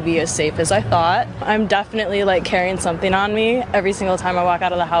not to be as safe as I thought. I'm definitely carrying something on me every single time I walk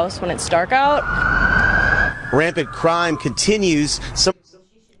out of the house when it's dark out. Rampant crime continues.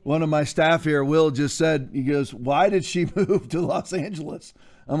 One of my staff here, Will, just said, he goes, why did she move to Los Angeles?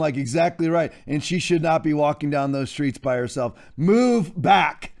 I'm like, exactly right. And she should not be walking down those streets by herself. Move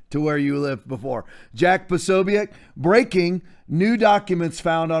back to where you lived before. Jack Posobiec, breaking new documents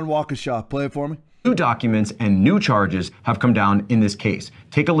found on Waukesha. Play it for me. New documents and new charges have come down in this case.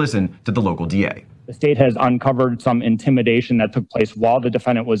 Take a listen to the local DA. The state has uncovered some intimidation that took place while the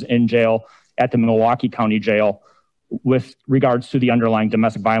defendant was in jail at the Milwaukee County Jail with regards to the underlying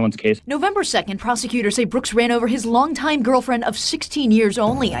domestic violence case. November 2nd, prosecutors say Brooks ran over his longtime girlfriend of 16 years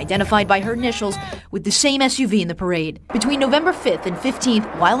only, identified by her initials, with the same SUV in the parade. Between November 5th and 15th,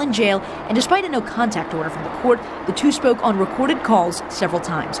 while in jail, and despite a no-contact order from the court, the two spoke on recorded calls several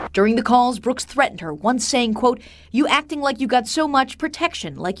times. During the calls, Brooks threatened her, once saying, quote, "You acting like you got so much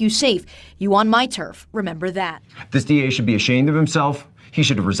protection, like you safe. You on my turf. Remember that." This DA should be ashamed of himself. He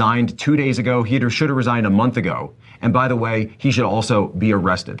should have resigned 2 days ago. He should have resigned a month ago. And by the way, he should also be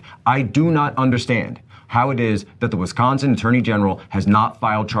arrested. I do not understand how it is that the Wisconsin Attorney General has not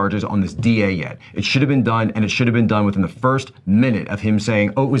filed charges on this DA yet. It should have been done, and it should have been done within the first minute of him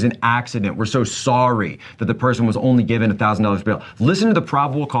saying, "Oh, it was an accident. We're so sorry that the person was only given $1,000 bail." Listen to the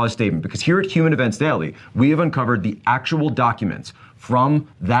probable cause statement, because here at Human Events Daily, we have uncovered the actual documents from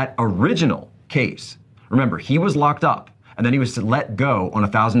that original case. Remember, he was locked up, and then he was let go on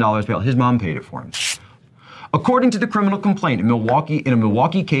 $1,000 bail. His mom paid it for him. According to the criminal complaint in a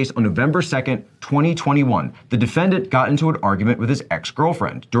Milwaukee case on November 2nd, 2021, the defendant got into an argument with his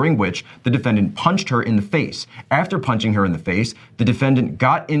ex-girlfriend, during which the defendant punched her in the face. After punching her in the face, the defendant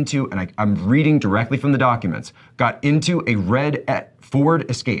got into, and I'm reading directly from the documents, got into a red Ford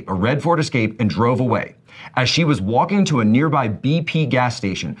Escape and drove away. As she was walking to a nearby BP gas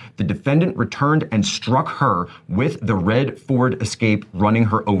station, the defendant returned and struck her with the red Ford Escape, running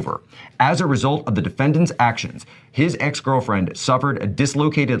her over. As a result of the defendant's actions, his ex-girlfriend suffered a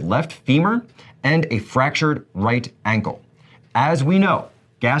dislocated left femur and a fractured right ankle. As we know,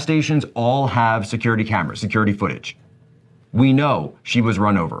 gas stations all have security cameras, security footage. We know she was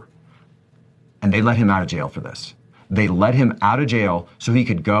run over, and they let him out of jail for this. They let him out of jail so he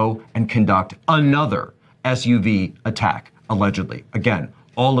could go and conduct another SUV attack, allegedly. Again,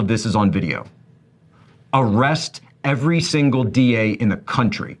 all of this is on video. Arrest every single DA in the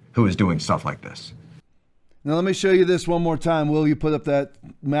country who is doing stuff like this. Now let me show you this one more time. Will you put up that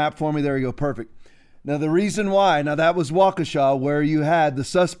map for me? There you go. Perfect. Now the reason why, now that was Waukesha, where you had the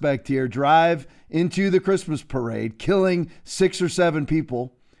suspect here drive into the Christmas parade, killing 6 or 7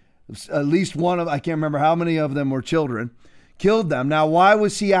 people. At least one of, I can't remember how many of them were children, killed them. Now, why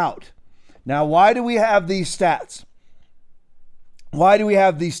was he out? Now, why do we have these stats? Why do we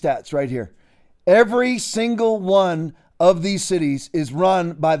have these stats right here? Every single one of these cities is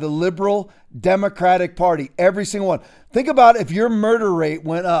run by the liberal Democratic Party. Every single one. Think about if your murder rate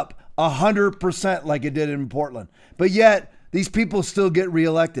went up 100% like it did in Portland, but yet these people still get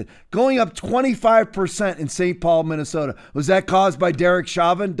reelected. Going up 25% in St. Paul, Minnesota. Was that caused by Derek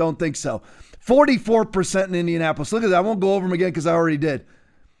Chauvin? Don't think so. 44% in Indianapolis. Look at that. I won't go over them again because I already did.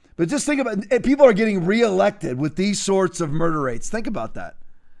 But just think about it. People are getting reelected with these sorts of murder rates. Think about that.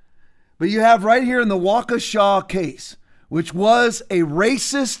 But you have right here in the Waukesha case, which was a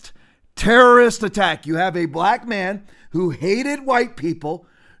racist terrorist attack. You have a black man who hated white people,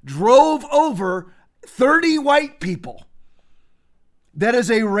 drove over 30 white people. That is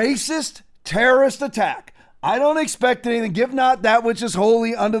a racist terrorist attack. I don't expect anything. Give not that which is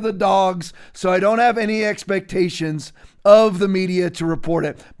holy unto the dogs. So I don't have any expectations of the media to report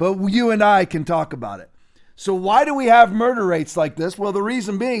it. But you and I can talk about it. So why do we have murder rates like this? Well, the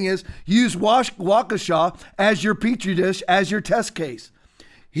reason being is use Waukesha as your petri dish, as your test case.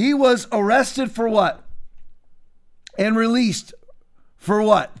 He was arrested for what? And released for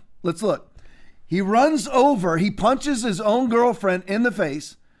what? Let's look. He runs over, he punches his own girlfriend in the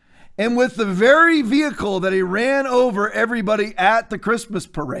face, and with the very vehicle that he ran over everybody at the Christmas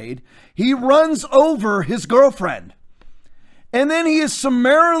parade, he runs over his girlfriend. And then he is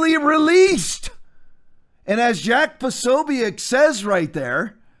summarily released. And as Jack Posobiec says right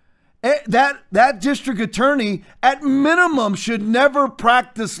there, that district attorney at minimum should never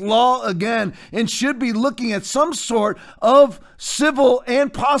practice law again and should be looking at some sort of civil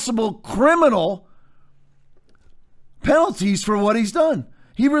and possible criminal penalties for what he's done.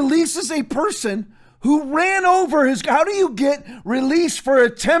 He releases a person who ran over his... How do you get released for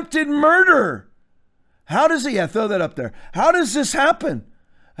attempted murder? How does he... Yeah, throw that up there. How does this happen?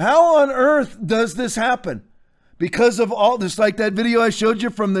 How on earth does this happen? Because of all this, like that video I showed you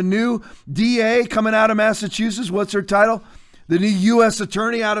from the new DA coming out of Massachusetts. What's her title? The new U.S.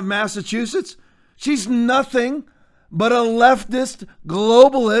 attorney out of Massachusetts. She's nothing but a leftist,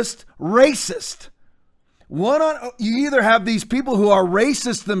 globalist, racist. You either have these people who are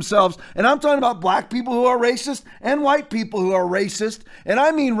racist themselves, and I'm talking about black people who are racist and white people who are racist, and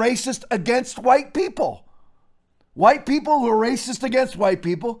I mean racist against white people. White people who are racist against white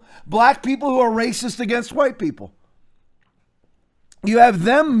people, black people who are racist against white people. You have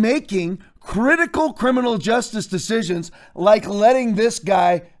them making critical criminal justice decisions like letting this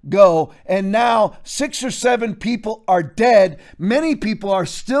guy go. And now 6 or 7 people are dead. Many people are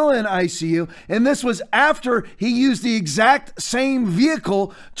still in ICU. And this was after he used the exact same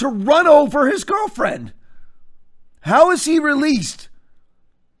vehicle to run over his girlfriend. How is he released?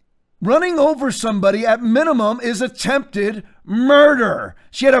 Running over somebody at minimum is attempted murder.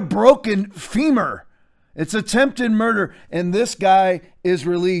 She had a broken femur. It's attempted murder, and this guy is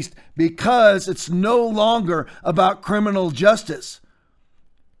released because it's no longer about criminal justice.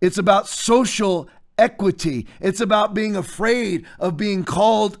 It's about social equity. It's about being afraid of being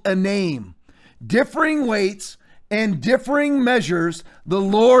called a name. Differing weights and differing measures, the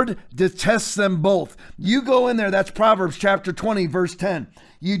Lord detests them both. You go in there, that's Proverbs chapter 20, verse 10.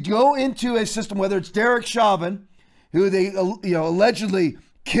 You go into a system, whether it's Derek Chauvin, who they allegedly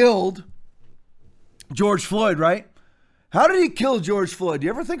killed George Floyd, right? How did he kill George Floyd? Do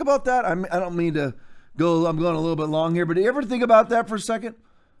you ever think about that? I don't mean to go, I'm going a little bit long here, but do you ever think about that for a second?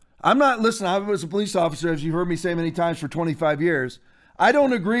 I was a police officer, as you've heard me say many times, for 25 years. I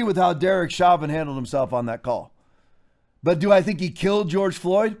don't agree with how Derek Chauvin handled himself on that call. But do I think he killed George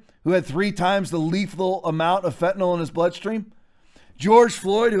Floyd, who had 3 times the lethal amount of fentanyl in his bloodstream? George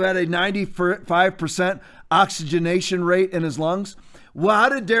Floyd, who had a 95% oxygenation rate in his lungs? Well, how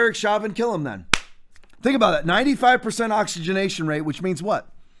did Derek Chauvin kill him then? Think about that. 95% oxygenation rate, which means what?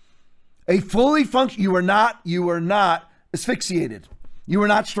 A fully function. You were not asphyxiated. You were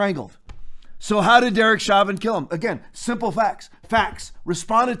not strangled. So how did Derek Chauvin kill him? Again, simple facts. Facts.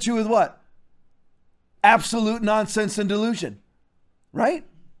 Responded to with what? Absolute nonsense and delusion. Right?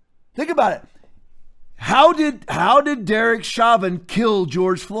 Think about it. How did Derek Chauvin kill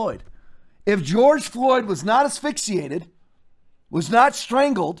George Floyd? If George Floyd was not asphyxiated, was not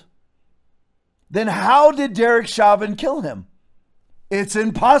strangled, then how did Derek Chauvin kill him? It's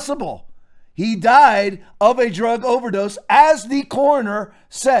impossible. He died of a drug overdose, as the coroner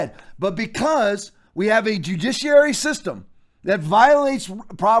said. But because we have a judiciary system that violates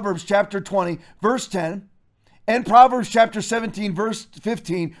Proverbs chapter 20, verse 10, and Proverbs chapter 17, verse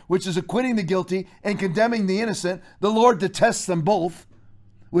 15, which is acquitting the guilty and condemning the innocent, the Lord detests them both,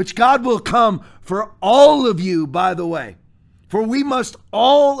 which God will come for all of you, by the way. For we must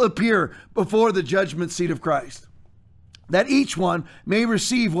all appear before the judgment seat of Christ, that each one may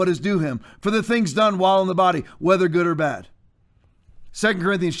receive what is due him for the things done while in the body, whether good or bad. 2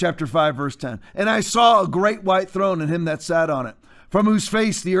 Corinthians chapter 5, verse 10. And I saw a great white throne and him that sat on it, from whose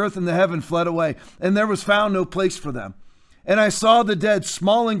face the earth and the heaven fled away, and there was found no place for them. And I saw the dead,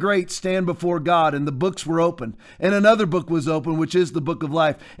 small and great, stand before God, and the books were opened. And another book was opened, which is the book of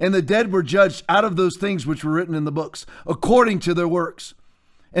life. And the dead were judged out of those things which were written in the books, according to their works.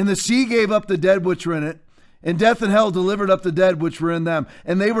 And the sea gave up the dead which were in it, and death and hell delivered up the dead which were in them.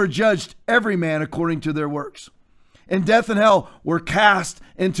 And they were judged every man according to their works. And death and hell were cast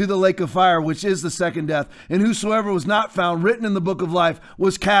into the lake of fire, which is the second death. And whosoever was not found written in the book of life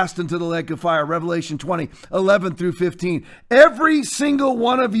was cast into the lake of fire. Revelation 20, 11 through 15. Every single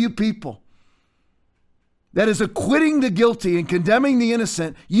one of you people that is acquitting the guilty and condemning the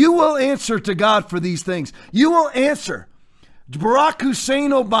innocent, you will answer to God for these things. You will answer. Barack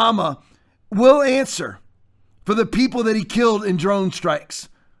Hussein Obama will answer for the people that he killed in drone strikes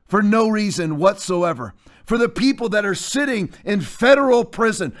for no reason whatsoever. For the people that are sitting in federal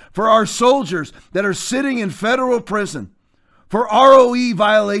prison, for our soldiers that are sitting in federal prison for ROE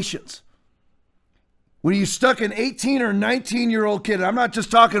violations. When you stuck an 18 or 19-year-old kid, I'm not just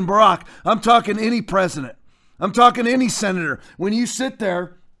talking Barack, I'm talking any president. I'm talking any senator. When you sit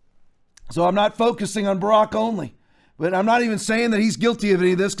there, so I'm not focusing on Barack only, but I'm not even saying that he's guilty of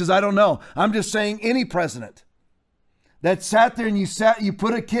any of this because I don't know. I'm just saying any president that sat there and you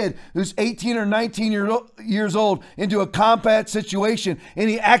put a kid who's 18 or 19 years old into a combat situation and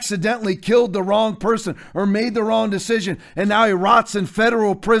he accidentally killed the wrong person or made the wrong decision and now he rots in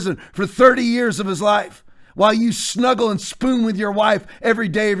federal prison for 30 years of his life while you snuggle and spoon with your wife every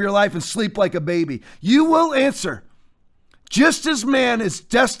day of your life and sleep like a baby. You will answer. Just as man is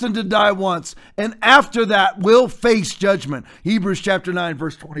destined to die once and after that will face judgment. Hebrews chapter 9,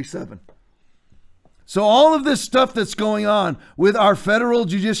 verse 27. So all of this stuff that's going on with our federal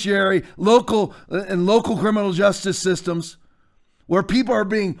judiciary, local criminal justice systems, where people are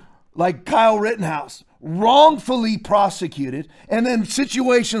being, like Kyle Rittenhouse, wrongfully prosecuted, and then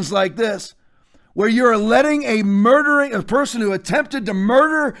situations like this, where you're letting a person who attempted to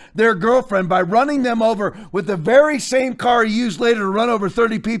murder their girlfriend by running them over with the very same car he used later to run over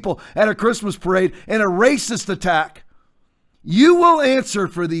 30 people at a Christmas parade in a racist attack. You will answer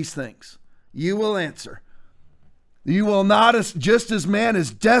for these things. You will answer. You will not, just as man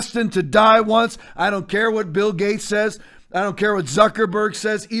is destined to die once. I don't care what Bill Gates says. I don't care what Zuckerberg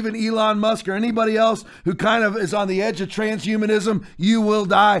says, even Elon Musk or anybody else who kind of is on the edge of transhumanism. You will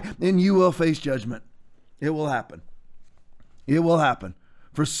die and you will face judgment. It will happen. It will happen.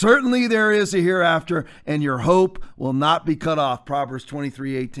 For certainly there is a hereafter, and your hope will not be cut off. Proverbs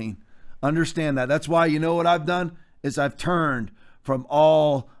 23:18. Understand that. That's why, you know what I've done is I've turned from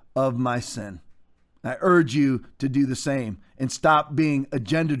all of my sin. I urge you to do the same and stop being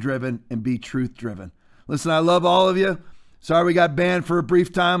agenda driven and be truth driven. Listen, I love all of you. Sorry we got banned for a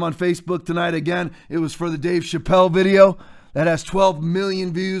brief time on Facebook tonight. Again, it was for the Dave Chappelle video that has 12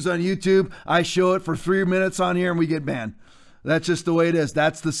 million views on YouTube. I show it for 3 minutes on here and we get banned. That's just the way it is.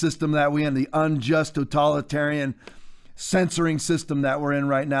 That's the system that we're in, the unjust, totalitarian censoring system that we're in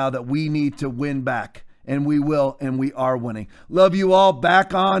right now that we need to win back. And we will, and we are winning. Love you all.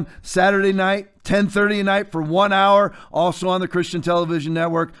 Back on Saturday night, 10:30 at night for 1 hour. Also on the Christian Television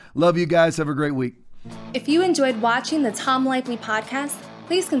Network. Love you guys. Have a great week. If you enjoyed watching the Tom Lively podcast,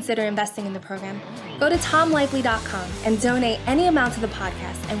 please consider investing in the program. Go to TomLively.com and donate any amount to the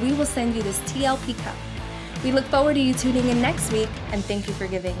podcast, and we will send you this TLP cup. We look forward to you tuning in next week, and thank you for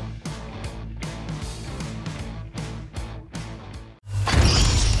giving.